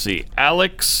 let's see,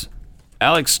 Alex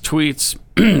tweets,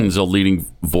 is a leading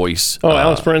voice. Oh,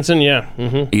 Alex Brinson, yeah.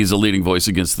 Mm-hmm. He's a leading voice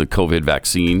against the COVID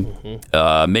vaccine.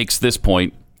 Makes this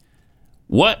point.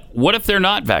 What if they're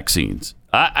not vaccines?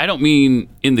 I don't mean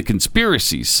in the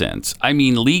conspiracy sense. I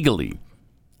mean legally.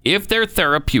 If they're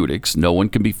therapeutics, no one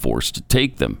can be forced to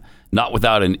take them, not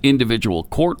without an individual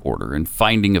court order and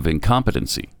finding of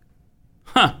incompetency.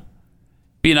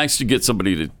 Be nice to get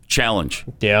somebody to challenge.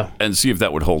 Yeah. And see if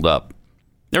that would hold up.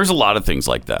 There's a lot of things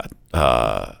like that.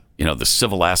 The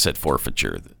civil asset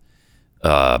forfeiture,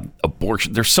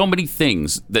 abortion. There's so many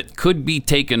things that could be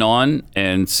taken on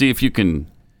and see if you can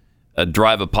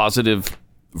drive a positive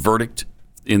verdict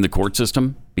in the court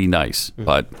system. Be nice,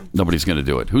 but nobody's going to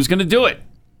do it. Who's going to do it?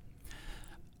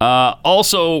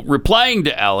 Also, replying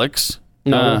to Alex.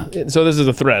 So this is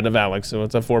a thread of Alex, so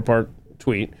it's a 4-part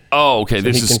tweet. Oh, okay. So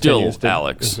this is still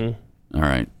Alex. Mm-hmm. All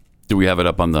right. Do we have it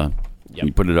up on the... Yep. Can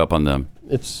you put it up on the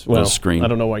screen? I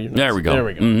don't know why you're not. There we go.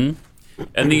 Mm-hmm.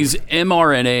 And these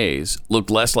mRNAs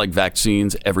look less like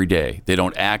vaccines every day. They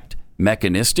don't act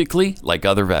mechanistically like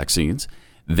other vaccines.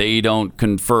 They don't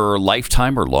confer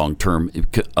lifetime or long-term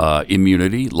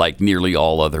immunity like nearly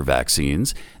all other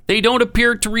vaccines. They don't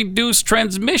appear to reduce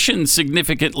transmission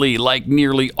significantly like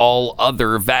nearly all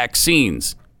other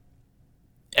vaccines.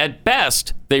 At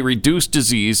best, they reduce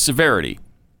disease severity.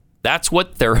 That's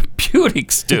what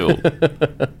therapeutics do.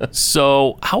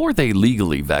 So how are they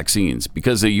legally vaccines?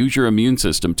 Because they use your immune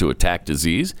system to attack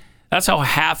disease? That's how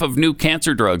half of new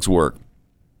cancer drugs work.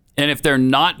 And if they're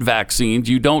not vaccines,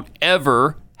 you don't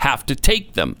ever have to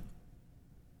take them.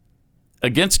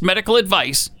 Against medical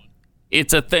advice,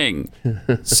 it's a thing.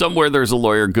 Somewhere there's a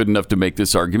lawyer good enough to make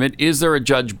this argument. Is there a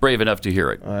judge brave enough to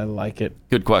hear it? I like it.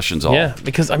 Good questions, all. Yeah,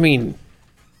 because, I mean,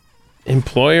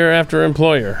 employer after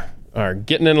employer are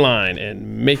getting in line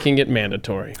and making it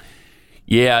mandatory.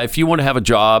 Yeah, if you want to have a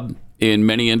job in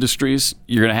many industries,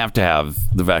 you're going to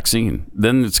have the vaccine.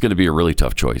 Then it's going to be a really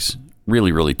tough choice.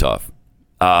 Really, really tough.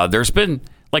 There's been,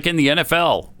 like in the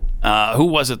NFL, who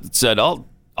was it that said, I'll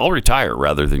retire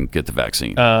rather than get the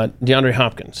vaccine? DeAndre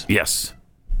Hopkins. Yes.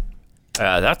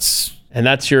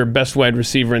 That's your best wide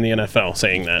receiver in the NFL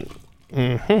saying that.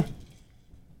 Mm-hmm.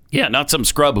 Yeah, not some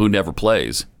scrub who never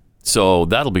plays. So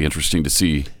that'll be interesting to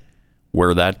see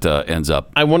where that ends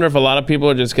up. I wonder if a lot of people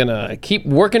are just going to keep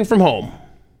working from home.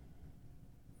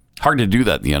 Hard to do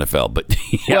that in the NFL, but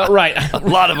yeah, well, right. A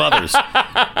lot of others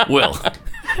will.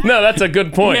 No, that's a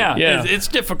good point. Yeah. It's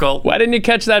difficult. Why didn't you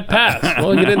catch that pass?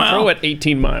 Well, you didn't throw it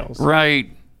 18 miles. Right.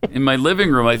 In my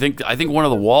living room, I think one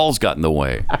of the walls got in the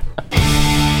way.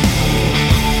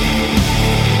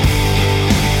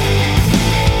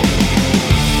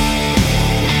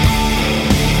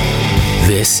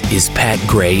 This is Pat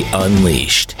Gray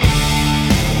Unleashed.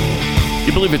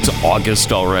 You believe it's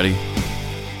August already?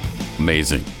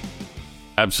 Amazing.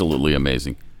 Absolutely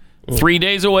amazing. 3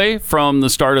 days away from the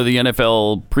start of the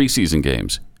NFL preseason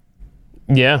games.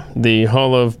 Yeah, the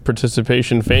Hall of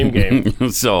Participation Fame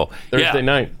game. So Thursday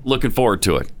night. Looking forward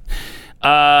to it.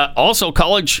 Also,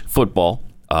 college football.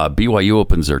 BYU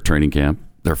opens their training camp,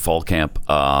 their fall camp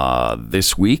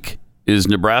this week. Is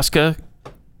Nebraska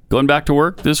going back to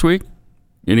work this week?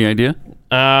 Any idea?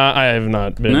 I have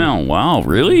not been. No, wow,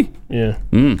 really? Yeah.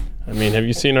 I mean, have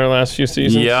you seen our last few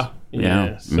seasons?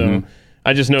 Yeah. So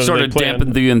I just know sort that of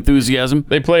dampened the enthusiasm.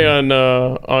 They play on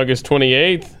August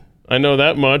 28th. I know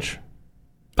that much.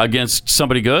 Against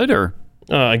somebody good, or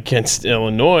against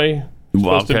Illinois?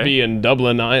 Supposed to be in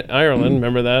Dublin, Ireland.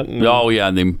 Remember that?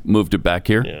 And they moved it back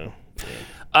here.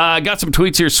 Yeah. Got some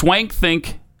tweets here. Swank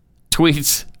Think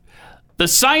tweets: "The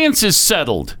science is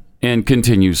settled and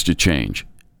continues to change."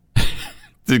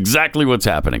 It's exactly what's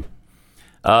happening.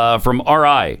 From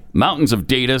RI, mountains of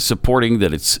data supporting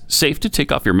that it's safe to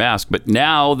take off your mask, but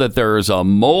now that there's a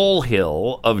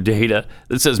molehill of data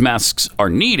that says masks are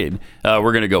needed,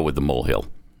 we're going to go with the molehill.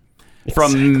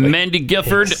 From Mandy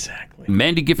Gifford,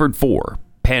 Mandy Gifford 4,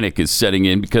 panic is setting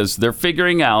in because they're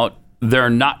figuring out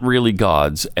they're not really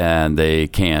gods and they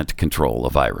can't control a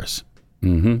virus.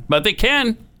 But they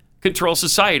can control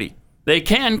society. They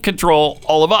can control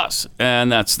all of us,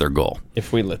 and that's their goal.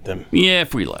 If we let them. Yeah,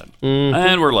 if we let them.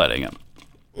 And we're letting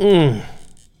them.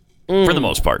 For the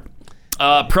most part.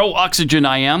 Pro-oxygen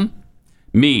I am.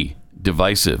 Me,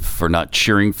 divisive for not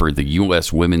cheering for the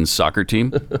U.S. women's soccer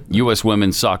team. U.S.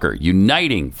 women's soccer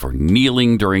uniting for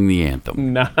kneeling during the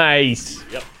anthem. Nice.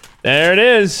 Yep. There it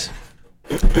is.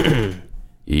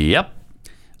 Yep.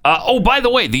 By the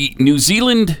way, the New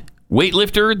Zealand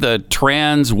weightlifter, the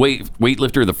trans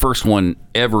weightlifter, the first one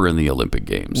ever in the Olympic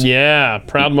Games. Yeah,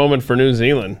 proud moment for New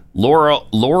Zealand.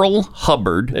 Laurel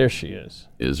Hubbard. There she is.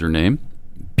 Is her name.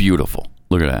 Beautiful.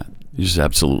 Look at that. Just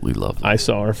absolutely lovely. I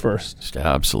saw her first. Just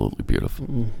absolutely beautiful.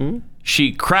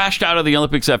 She crashed out of the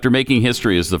Olympics after making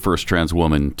history as the first trans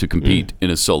woman to compete in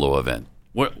a solo event.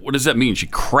 What does that mean? She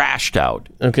crashed out.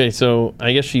 Okay, so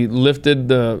I guess she lifted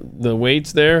the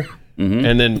weights there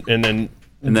and then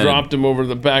dropped them over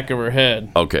the back of her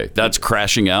head. Okay, that's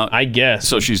crashing out? I guess.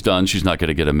 So she's done. She's not going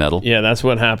to get a medal? Yeah, that's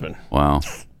what happened. Wow.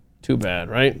 Too bad,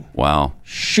 right? Wow.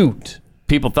 Shoot.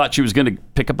 People thought she was going to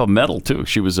pick up a medal, too.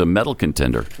 She was a medal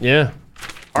contender. Yeah.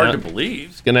 Hard to believe.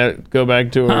 She's going to go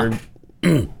back to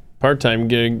her part-time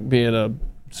gig being a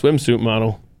swimsuit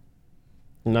model.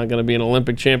 Not going to be an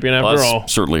Olympic champion after all.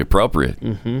 Certainly appropriate.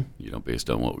 Based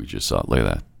on what we just saw. Look at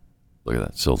that. Look at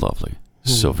that. So lovely.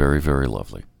 So very, very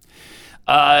lovely.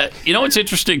 What's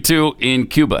interesting, too, in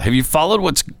Cuba? Have you followed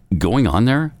what's going on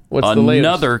there? What's the latest?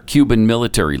 Another Cuban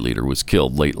military leader was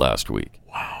killed late last week.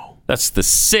 Wow. That's the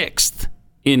 6th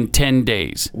in 10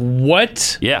 days.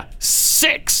 What? Yeah.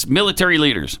 6 military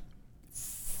leaders.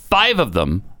 5 of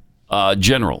them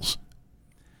generals.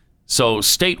 So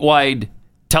statewide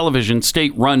television,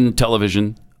 state-run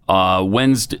television,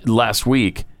 last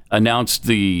week, announced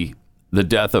the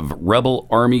death of rebel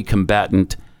army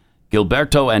combatant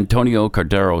Gilberto Antonio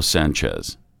Cordero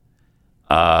Sanchez.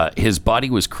 His body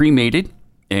was cremated,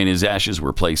 and his ashes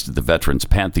were placed at the Veterans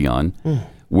Pantheon,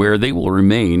 where they will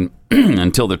remain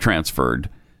until they're transferred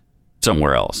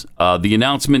somewhere else. The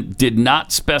announcement did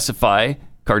not specify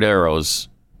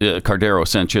Cordero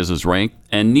Sanchez's rank,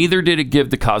 and neither did it give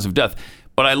the cause of death.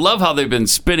 But I love how they've been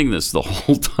spinning this the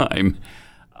whole time.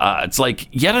 It's like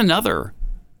yet another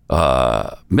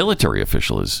military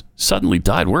official has suddenly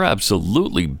died. We're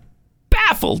absolutely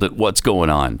baffled at what's going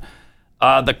on.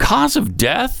 The cause of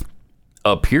death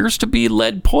appears to be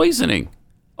lead poisoning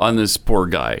on this poor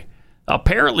guy.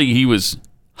 Apparently, he was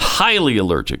highly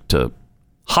allergic to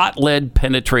hot lead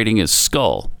penetrating his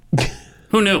skull.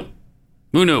 Who knew?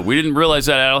 Who knew? We didn't realize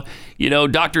that at all. You know,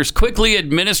 doctors quickly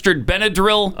administered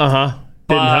Benadryl.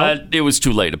 Didn't help? It was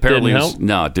too late. Apparently, Didn't help?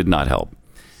 No, it did not help.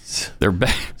 They're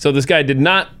back. So this guy did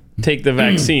not take the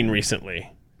vaccine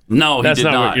recently. No, he That's did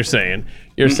not not. what you're saying.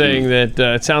 You're saying that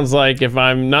it sounds like, if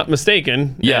I'm not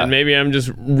mistaken, and maybe I'm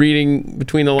just reading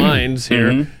between the lines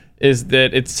here, is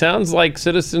that it sounds like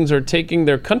citizens are taking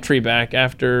their country back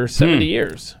after 70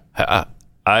 years.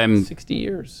 I'm 60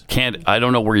 years. I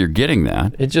don't know where you're getting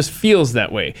that. It just feels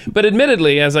that way. But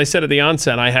admittedly, as I said at the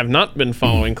onset, I have not been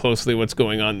following closely what's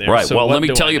going on there. Right. So well, what let me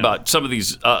do tell I you know? about some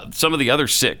of the other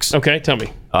 6. Okay, tell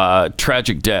me.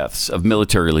 Tragic deaths of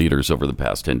military leaders over the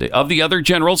past 10 days. Of the other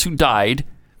generals who died,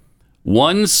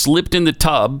 one slipped in the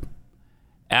tub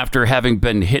after having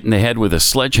been hit in the head with a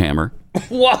sledgehammer.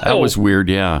 Whoa. That was weird,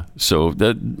 yeah. So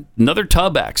another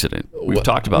tub accident. We've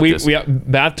talked about this.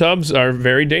 Bathtubs are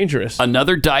very dangerous.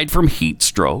 Another died from heat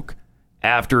stroke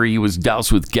after he was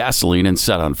doused with gasoline and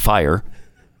set on fire.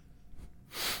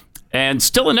 And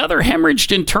still another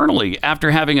hemorrhaged internally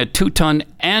after having a 2-ton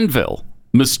anvil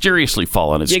mysteriously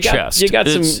fall on his chest. You got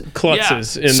some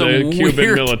klutzes in the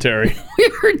Cuban military.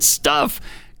 Weird stuff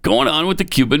going on with the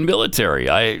Cuban military.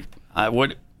 I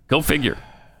would go figure.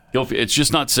 It's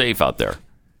just not safe out there.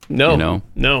 No, you know?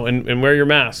 No, and wear your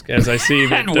mask. As I see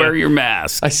that, and wear your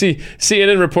mask. I see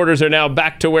CNN reporters are now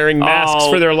back to wearing masks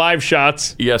for their live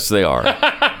shots. Yes, they are.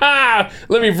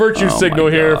 Let me virtue signal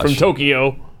here from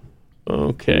Tokyo.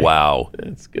 Okay. Wow,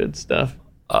 that's good stuff.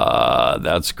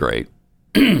 That's great.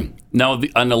 Now,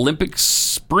 an Olympic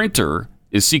sprinter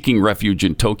is seeking refuge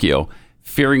in Tokyo,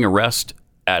 fearing arrest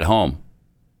at home.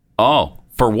 Oh,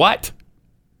 for what?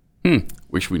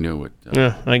 Wish we knew what.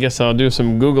 Yeah, I guess I'll do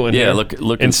some Googling here. Yeah,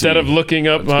 look. Instead of looking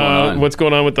up what's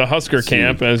going on with the Husker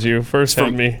camp, as you first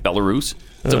had me. Belarus?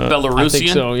 It's a Belarusian? I think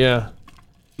so, yeah.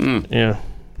 Yeah.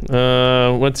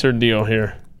 What's her deal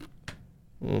here?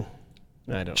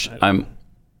 I don't.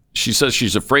 She says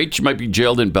she's afraid she might be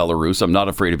jailed in Belarus. I'm not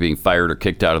afraid of being fired or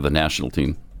kicked out of the national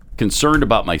team. Concerned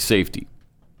about my safety.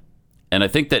 And I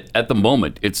think that at the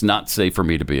moment, it's not safe for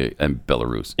me to be in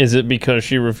Belarus. Is it because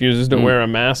she refuses to wear a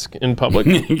mask in public?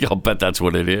 I'll bet that's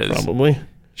what it is. Probably.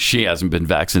 She hasn't been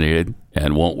vaccinated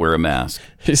and won't wear a mask.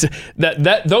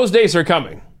 Those days are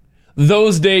coming.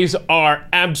 Those days are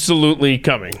absolutely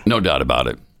coming. No doubt about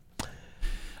it.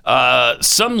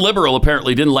 Some liberal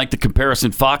apparently didn't like the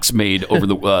comparison Fox made over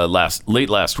the late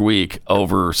last week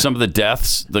over some of the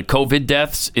deaths, the COVID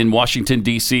deaths in Washington,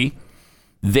 D.C.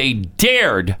 They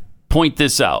dared point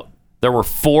this out. There were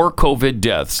 4 COVID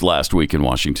deaths last week in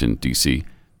Washington, D.C.,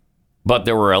 but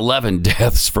there were 11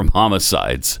 deaths from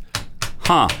homicides.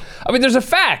 Huh. I mean, there's a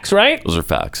facts, right? Those are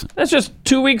facts. That's just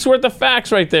 2 weeks worth of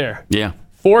facts right there. Yeah.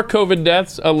 4 COVID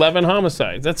deaths, 11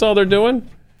 homicides. That's all they're doing?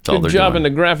 Good job in the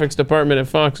graphics department at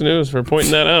Fox News for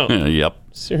pointing that out. Yep.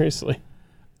 Seriously.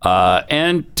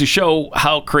 And to show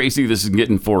how crazy this is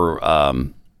getting for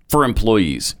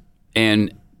employees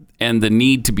and the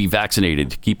need to be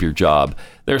vaccinated to keep your job,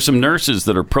 there are some nurses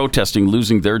that are protesting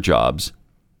losing their jobs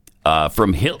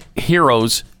from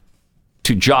heroes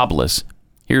to jobless.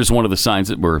 Here's one of the signs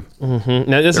that we're.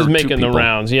 Mm-hmm. Now this is making the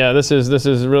rounds. Yeah, this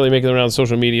is really making the rounds on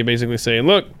social media, basically saying,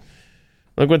 look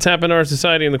what's happened to our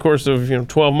society in the course of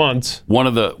 12 months. One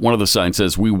of the signs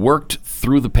says, we worked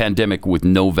through the pandemic with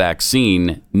no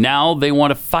vaccine. Now they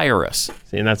want to fire us.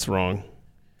 See, and that's wrong.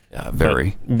 Yeah,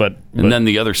 very. But then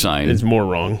the other sign is more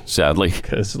wrong. Sadly,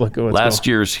 because look at what's last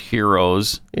year's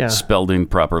heroes spelled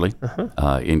improperly,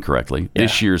 incorrectly. Yeah.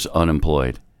 This year's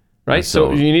unemployed. Right.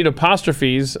 So you need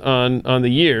apostrophes on the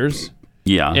years.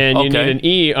 Yeah. And you need an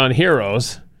E on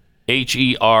heroes.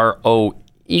 HEROES.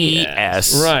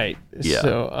 Right.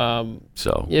 Yeah.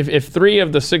 So if 3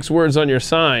 of the 6 words on your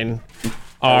sign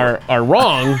are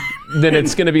wrong, then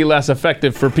it's going to be less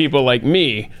effective for people like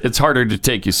me. It's harder to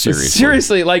take you seriously.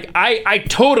 Seriously, like I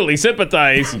totally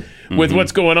sympathize with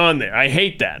what's going on there. I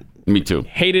hate that. Me too.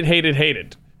 Hate it, hate it, hate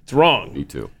it. It's wrong. Me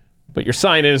too. But your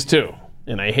sign is too.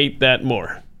 And I hate that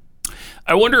more.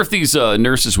 I wonder if these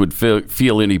nurses would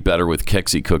feel any better with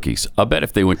Kexi cookies. I bet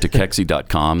if they went to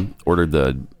Kexi.com, ordered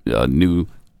the new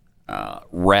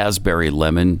raspberry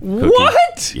lemon cookie.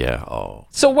 What? Yeah. Oh.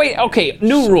 So wait, okay,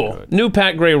 new rule. Good. New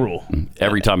Pat Gray rule.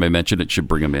 Every time I mention it, should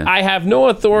bring them in. I have no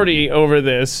authority over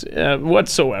this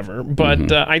whatsoever,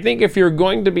 but I think if you're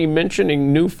going to be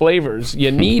mentioning new flavors,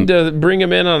 you need to bring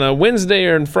them in on a Wednesday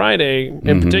or Friday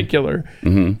in particular,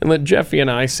 and let Jeffy and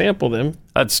I sample them.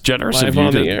 That's generous live of you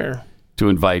on the air. To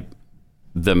invite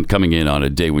them coming in on a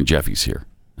day when Jeffy's here.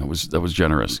 That was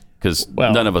generous, because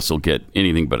none of us will get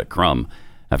anything but a crumb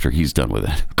after he's done with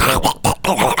it.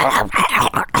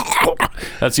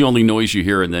 That's the only noise you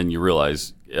hear, and then you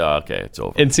realize, okay, it's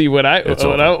over. And see, what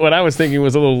I was thinking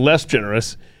was a little less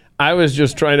generous. I was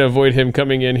just trying to avoid him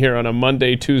coming in here on a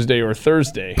Monday, Tuesday, or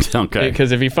Thursday. Okay.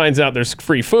 Because if he finds out there's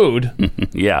free food,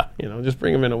 yeah, just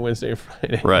bring him in on Wednesday or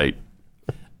Friday. Right.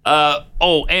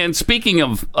 And speaking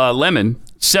of lemon,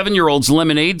 7-year-old's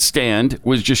lemonade stand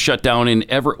was just shut down in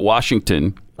Everett,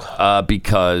 Washington,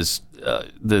 because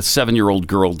the 7-year-old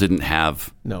girl didn't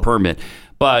have permit.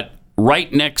 But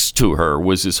right next to her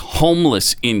was this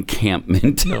homeless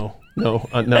encampment. No.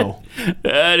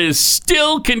 That is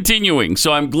still continuing.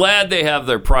 So I'm glad they have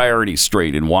their priorities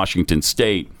straight in Washington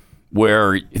State,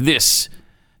 where this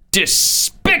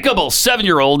despicable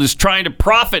 7-year-old is trying to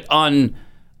profit on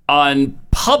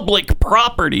public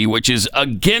property, which is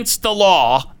against the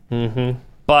law.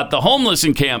 But the homeless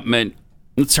encampment,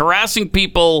 it's harassing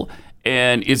people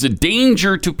and is a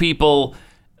danger to people.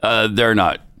 They're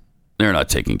not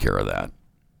taking care of that.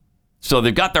 So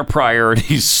they've got their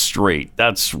priorities straight.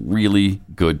 That's really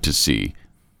good to see.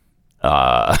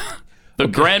 The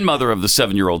grandmother of the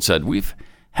 7-year-old said, "We've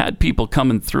had people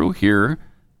coming through here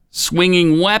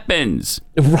swinging weapons,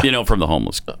 from the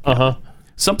homeless.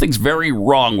 Something's very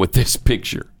wrong with this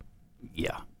picture."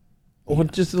 Yeah. Well,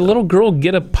 just a little girl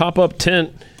get a pop-up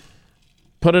tent,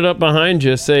 put it up behind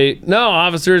you, say, "No,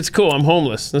 officer, it's cool. I'm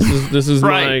homeless. This is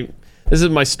right. This is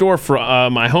my store for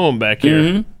my home back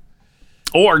here."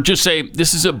 Or just say,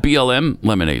 "This is a BLM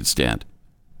lemonade stand."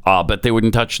 But they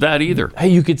wouldn't touch that either. Hey,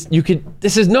 you could.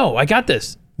 I got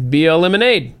this. BL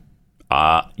lemonade.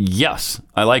 Yes,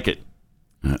 I like it.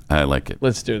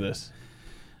 Let's do this.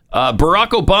 Barack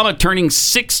Obama turning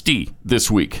 60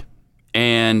 this week,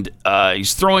 and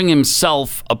he's throwing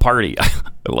himself a party. I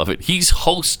love it. He's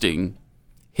hosting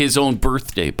his own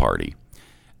birthday party,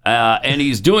 and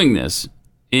he's doing this.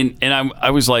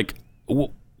 I was like,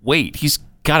 wait, he's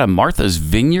got a Martha's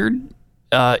Vineyard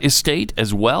estate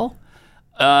as well?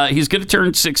 He's going to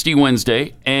turn 60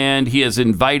 Wednesday, and he has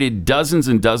invited dozens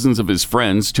and dozens of his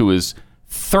friends to his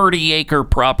 30-acre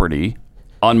property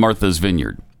on Martha's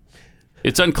Vineyard.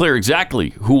 It's unclear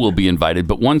exactly who will be invited,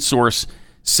 but one source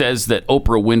says that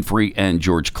Oprah Winfrey and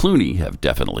George Clooney have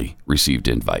definitely received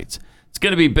invites. It's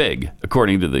going to be big,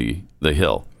 according to the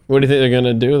Hill. What do you think they're going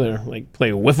to do there? Like play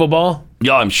wiffle ball?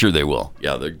 Yeah, I'm sure they will.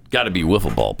 Yeah, there's got to be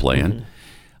wiffle ball playing.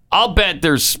 I'll bet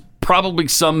there's probably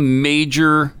some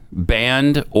major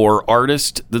band or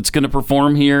artist that's going to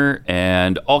perform here,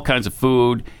 and all kinds of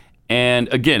food.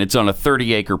 And again, it's on a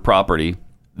 30-acre property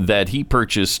that he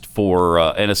purchased for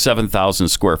in a 7,000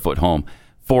 square foot home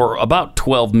for about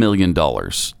 $12 million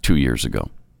 2 years ago.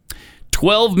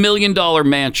 $12 million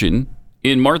mansion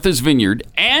in Martha's Vineyard,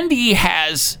 and he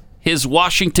has his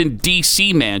Washington,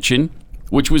 D.C. mansion,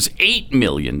 which was $8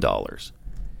 million.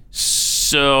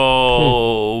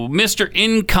 So, Mr.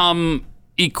 Income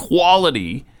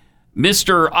Equality,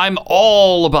 Mr. I'm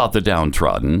all about the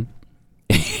downtrodden,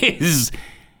 is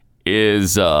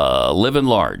living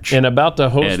large and about to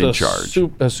host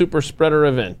a super spreader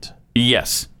event.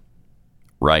 Yes,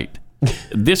 right.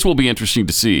 This will be interesting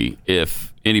to see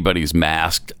if anybody's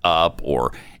masked up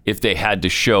or if they had to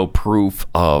show proof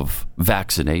of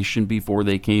vaccination before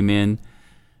they came in.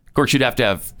 Of course, you'd have to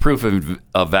have proof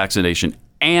of vaccination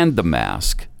and the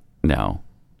mask now.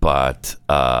 But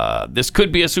this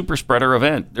could be a super spreader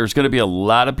event. There's going to be a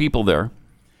lot of people there.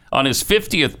 On his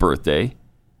 50th birthday,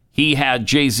 he had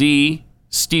Jay-Z,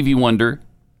 Stevie Wonder.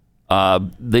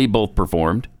 They both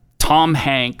performed. Tom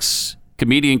Hanks,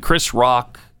 comedian Chris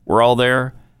Rock were all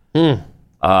there.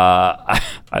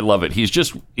 I love it. He's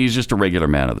just a regular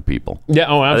man of the people. Yeah,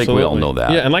 oh, absolutely. I think we all know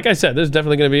that. Yeah, and like I said, there's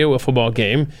definitely going to be a wiffle ball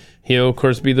game. He'll, of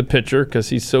course, be the pitcher because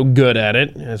he's so good at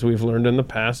it, as we've learned in the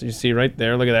past. You see right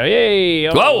there. Look at that. Yay!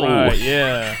 All right,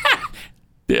 yeah.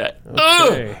 Yeah.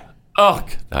 Okay. Oh,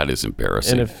 that is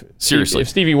embarrassing. And Seriously. If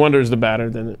Stevie Wonder's the batter,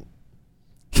 then it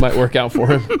might work out for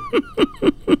him.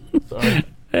 Sorry.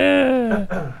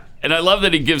 And I love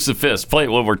that he gives the fist. Play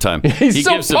it one more time. He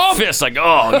gives the fist like,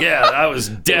 oh, yeah, that was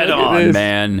dead on,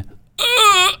 man.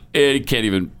 And he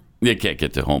can't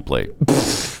get to home plate.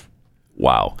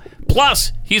 Wow.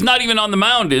 Plus, he's not even on the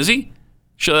mound, is he?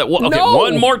 Show that. Okay, no.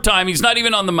 One more time. He's not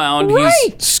even on the mound. Right.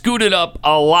 He's scooted up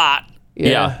a lot.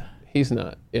 Yeah. He's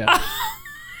not. Yeah.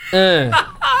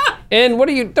 And what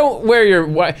do you? Don't wear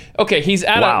your. Okay, he's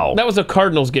at. Wow. That was a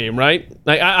Cardinals game, right?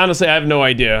 Like, honestly, I have no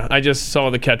idea. I just saw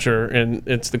the catcher, and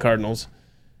it's the Cardinals,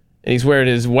 and he's wearing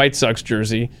his White Sox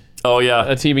jersey. Oh yeah,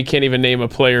 a team he can't even name a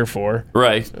player for.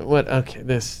 Right. What? Okay,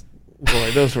 those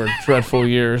were dreadful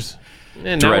years.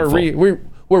 And now we're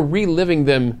reliving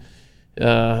them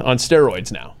on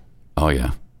steroids now. Oh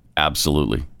yeah,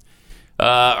 absolutely.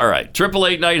 All right,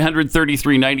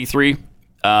 888-900-3393.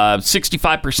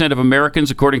 65% of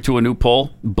Americans, according to a new poll,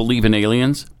 believe in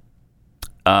aliens.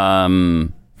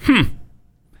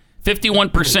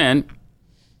 51%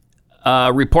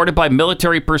 reported by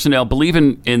military personnel believe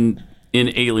in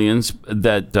aliens,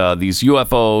 that these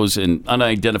UFOs and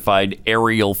unidentified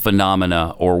aerial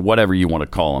phenomena, or whatever you want to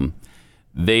call them,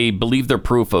 they believe they're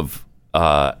proof of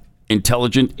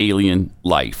intelligent alien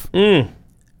life.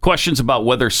 Questions about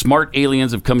whether smart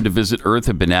aliens have come to visit Earth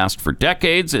have been asked for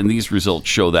decades, and these results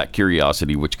show that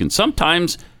curiosity, which can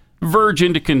sometimes verge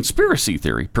into conspiracy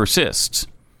theory, persists.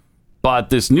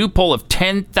 But this new poll of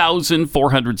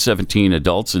 10,417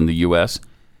 adults in the U.S.,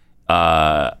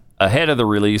 ahead of the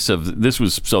release of this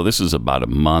is about a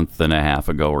month and a half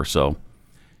ago or so,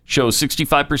 shows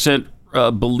 65%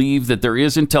 believe that there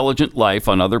is intelligent life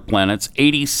on other planets.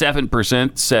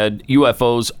 87% said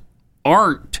UFOs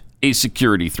aren't a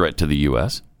security threat to the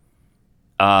U.S.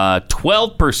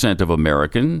 12% of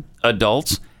American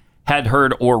adults had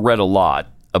heard or read a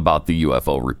lot about the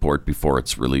UFO report before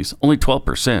its release. Only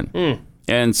 12%.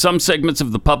 And some segments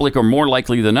of the public are more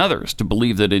likely than others to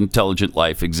believe that intelligent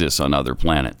life exists on other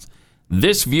planets.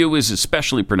 This view is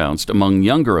especially pronounced among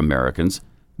younger Americans.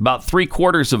 About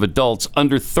 3/4 of adults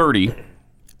under 30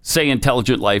 say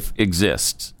intelligent life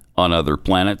exists on other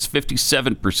planets.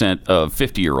 57% of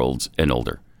 50-year-olds and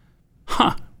older.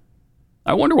 Huh.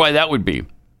 I wonder why that would be.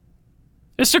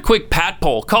 Just a quick pat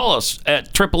poll. Call us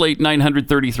at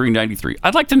 888-900-3393.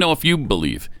 I'd like to know if you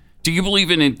believe. Do you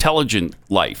believe in intelligent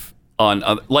life on,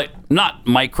 not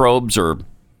microbes or,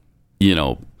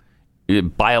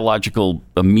 biological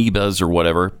amoebas or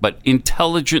whatever, but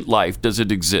intelligent life? Does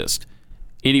it exist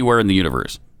anywhere in the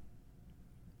universe?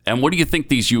 And what do you think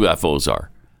these UFOs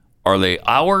are? Are they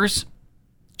ours?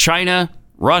 China?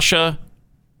 Russia?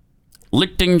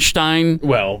 Liechtenstein?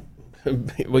 Well,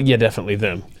 yeah, definitely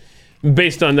them.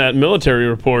 Based on that military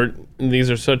report, these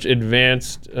are such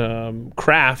advanced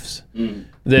crafts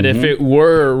that if it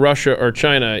were Russia or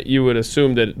China, you would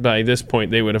assume that by this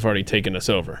point they would have already taken us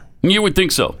over. You would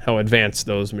think so. How advanced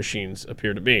those machines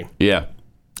appear to be. Yeah.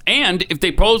 And if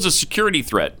they pose a security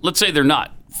threat, let's say they're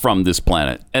not from this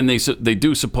planet, and they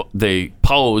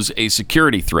pose a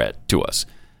security threat to us,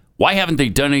 why haven't they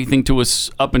done anything to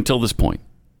us up until this point?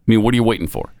 I mean, what are you waiting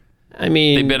for? I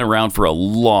mean, they've been around for a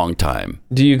long time.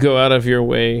 Do you go out of your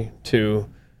way to,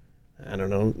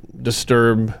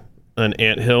 disturb an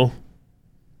anthill?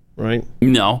 Right?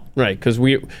 No. Right, because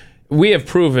we have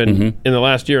proven in the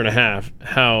last year and a half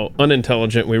how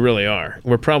unintelligent we really are.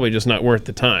 We're probably just not worth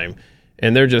the time.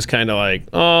 And they're just kind of like,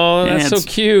 oh, that's so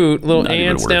cute. Little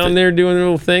ants down there doing their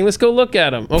little thing. Let's go look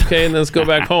at them. Okay, and then let's go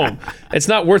back home. It's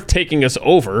not worth taking us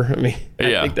over. I mean,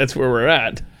 I think that's where we're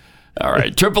at. All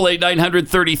right,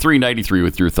 888-900-3393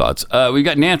 with your thoughts. We've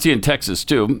got Nancy in Texas,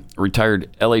 too, retired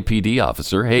LAPD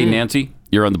officer. Hey, Nancy,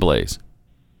 you're on the Blaze.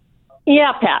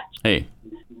 Yeah, Pat. Hey.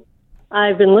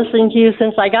 I've been listening to you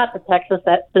since I got to Texas,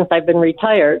 since I've been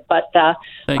retired. But I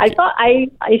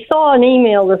saw an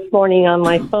email this morning on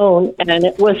my phone, and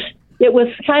it was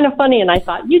kind of funny, and I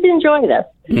thought, you'd enjoy this.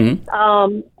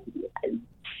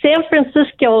 San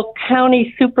Francisco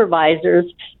County supervisors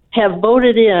have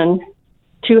voted in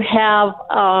to have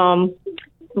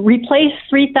replace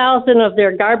 3,000 of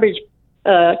their garbage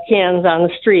cans on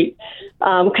the street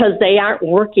because they aren't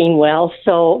working well.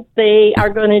 So they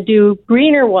are going to do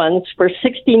greener ones for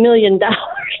 $60 million.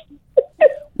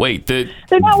 Wait, the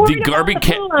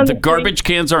garbage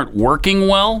cans aren't working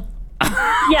well?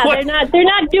 Yeah, they're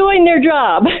not doing their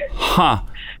job. Huh.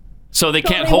 So they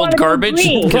can't hold garbage?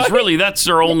 Because really, that's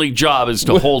their only job, is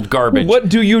to hold garbage. What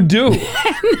do you do?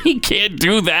 He can't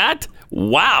do that?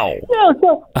 Wow.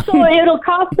 No, so it'll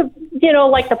cost the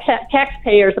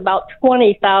taxpayers about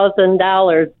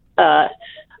 $20,000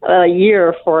 a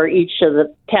year for each of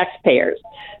the taxpayers.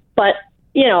 But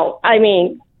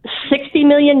 $60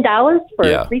 million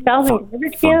for 3,000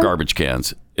 garbage for cans? garbage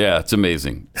cans. Yeah, it's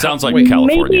amazing. Sounds like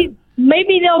California.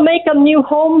 Maybe they'll make them new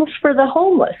homes for the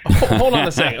homeless. Hold on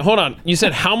a second. Hold on. You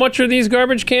said how much are these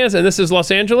garbage cans? And this is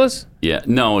Los Angeles? Yeah.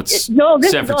 No, it's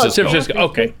this San is Francisco. San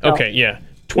Francisco. Okay. Yeah.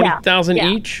 20,000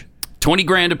 each. 20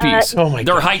 grand a piece. Oh my!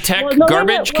 They're high tech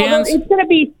garbage cans. It's going to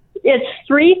be. It's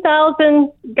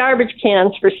 3,000 garbage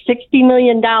cans for $60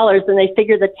 million, and they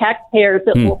figure the taxpayers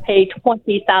that will pay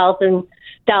 $20,000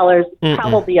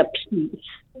 probably a piece.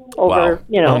 Over,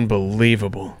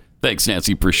 Unbelievable. Thanks,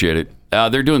 Nancy. Appreciate it.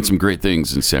 They're doing some great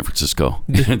things in San Francisco.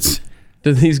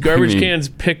 Do these garbage cans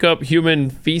pick up human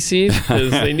feces?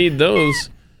 Because they need those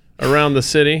around the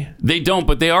city. They don't,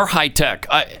 but they are high tech.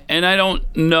 And I don't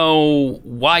know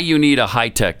why you need a high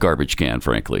tech garbage can,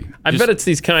 frankly. I bet it's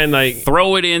these kind like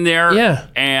throw it in there, yeah,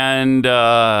 and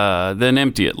then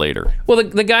empty it later. Well,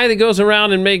 the guy that goes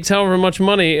around and makes however much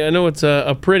money, I know it's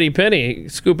a pretty penny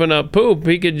scooping up poop.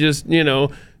 He could just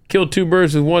kill two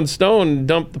birds with one stone,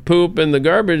 dump the poop in the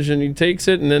garbage, and he takes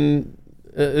it, and then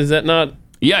is that not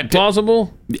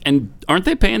plausible? And aren't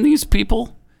they paying these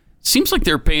people? Seems like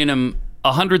they're paying them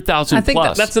 $100,000. I think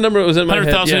that's the number that was in my head.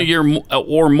 $100,000 a year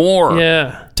or more.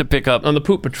 Yeah. To pick up on the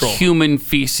poop patrol human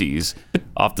feces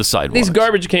off the sidewalk. These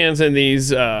garbage cans in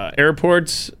these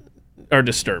airports are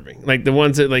disturbing. Like the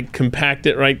ones that like compact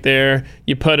it right there.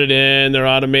 You put it in, they're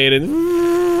automated.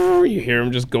 You hear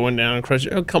them just going down and crush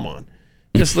it. Oh, come on.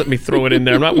 Just let me throw it in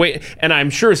there. I'm not waiting. And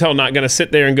I'm sure as hell not going to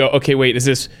sit there and go, okay, wait, is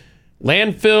this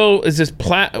landfill? Is this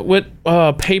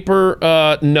paper?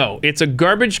 No, it's a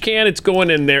garbage can. It's going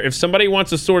in there. If somebody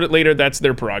wants to sort it later, that's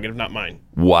their prerogative, not mine.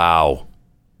 Wow.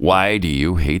 Why do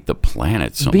you hate the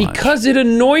planet so much? Because it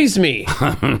annoys me.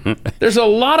 There's a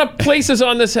lot of places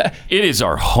on this. It is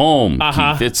our home,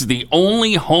 Keith. It's the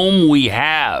only home we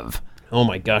have. Oh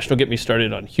my gosh, don't get me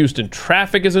started on Houston.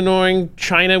 Traffic is annoying.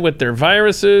 China with their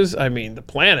viruses. I mean, the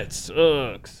planet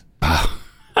sucks. All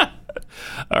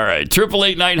right,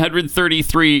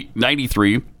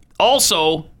 888-900-3393.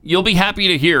 Also, you'll be happy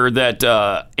to hear that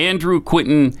Andrew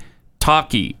Quinton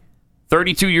Taki,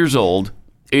 32 years old,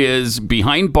 is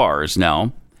behind bars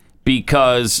now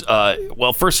because,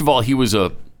 well, first of all, he was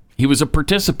a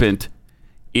participant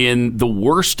in the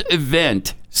worst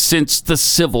event since the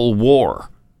Civil War.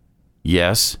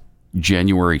 Yes,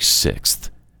 January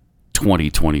 6th,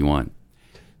 2021.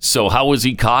 So how was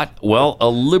he caught? Well, a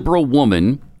liberal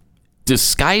woman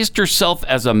disguised herself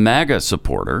as a MAGA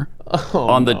supporter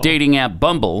on the dating app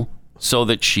Bumble so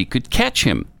that she could catch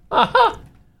him.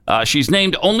 She's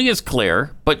named only as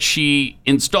Claire, but she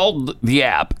installed the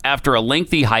app after a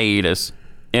lengthy hiatus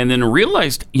and then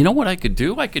realized, you know what I could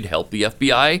do? I could help the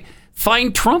FBI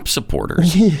find Trump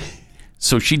supporters.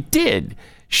 So she did.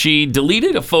 She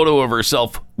deleted a photo of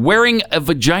herself wearing a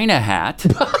vagina hat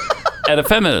at a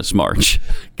feminist march.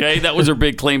 Okay, that was her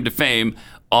big claim to fame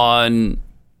on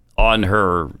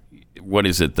her, what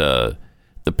is it, the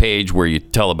page where you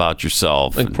tell about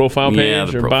yourself. Like profile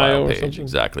page or bio or something?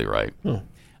 Exactly right.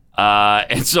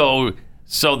 And so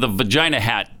the vagina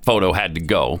hat photo had to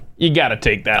go. You got to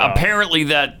take that off. Apparently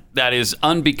that is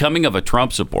unbecoming of a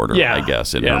Trump supporter, I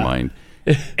guess, in her mind.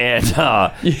 And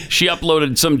she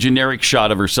uploaded some generic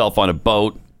shot of herself on a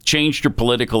boat, changed her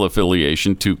political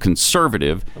affiliation to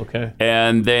conservative,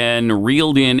 and then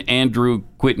reeled in Andrew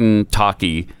Quinton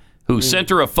Taki, who sent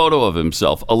her a photo of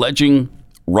himself alleging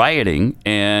rioting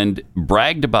and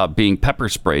bragged about being pepper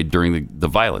sprayed during the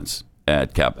violence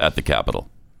at the Capitol.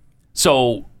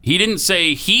 So he didn't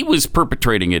say he was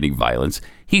perpetrating any violence.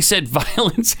 He said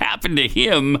violence happened to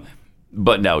him,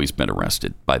 but now he's been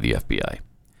arrested by the FBI.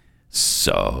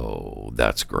 So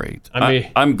that's great.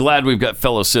 I'm glad we've got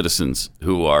fellow citizens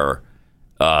who are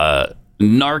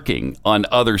narking on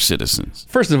other citizens.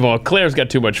 First of all, Claire's got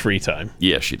too much free time.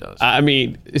 Yeah, she does. I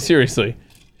mean, seriously,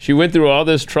 she went through all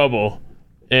this trouble,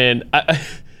 and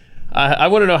I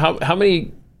want to know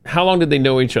how long did they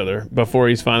know each other before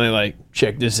he's finally like,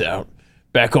 check this out.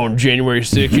 Back on January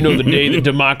 6th, you know, the day that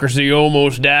democracy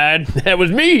almost died? That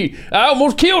was me. I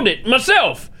almost killed it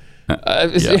myself.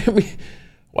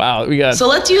 Wow, we got. So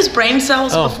let's use brain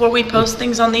cells before we post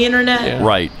things on the internet. Yeah.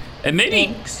 Right, and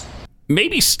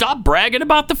maybe stop bragging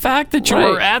about the fact that you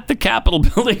were at the Capitol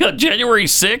building on January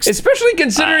 6th. Especially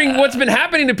considering what's been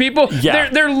happening to people. Yeah.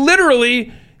 They're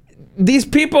literally, these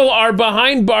people are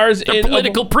behind bars in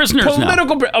political prisoners now.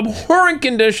 Abhorrent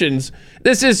conditions.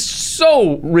 This is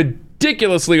so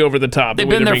ridiculously over the top. They've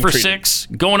been there for 6,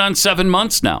 going on 7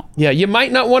 months now. Yeah, you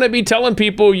might not want to be telling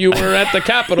people you were at the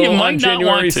Capitol on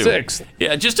January 6th.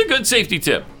 Yeah, just a good safety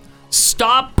tip.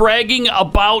 Stop bragging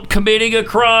about committing a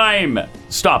crime.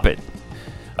 Stop it.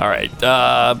 All right.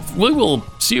 We will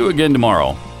see you again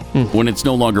tomorrow. when it's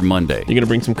no longer Monday. You going to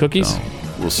bring some cookies? So,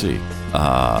 we'll see.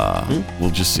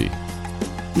 We'll just see.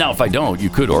 Now, if I don't, you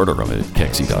could order them at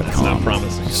Kexi.com. That's not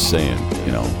promising. Just saying,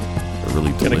 they're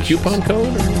really delicious. Got a coupon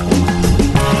code?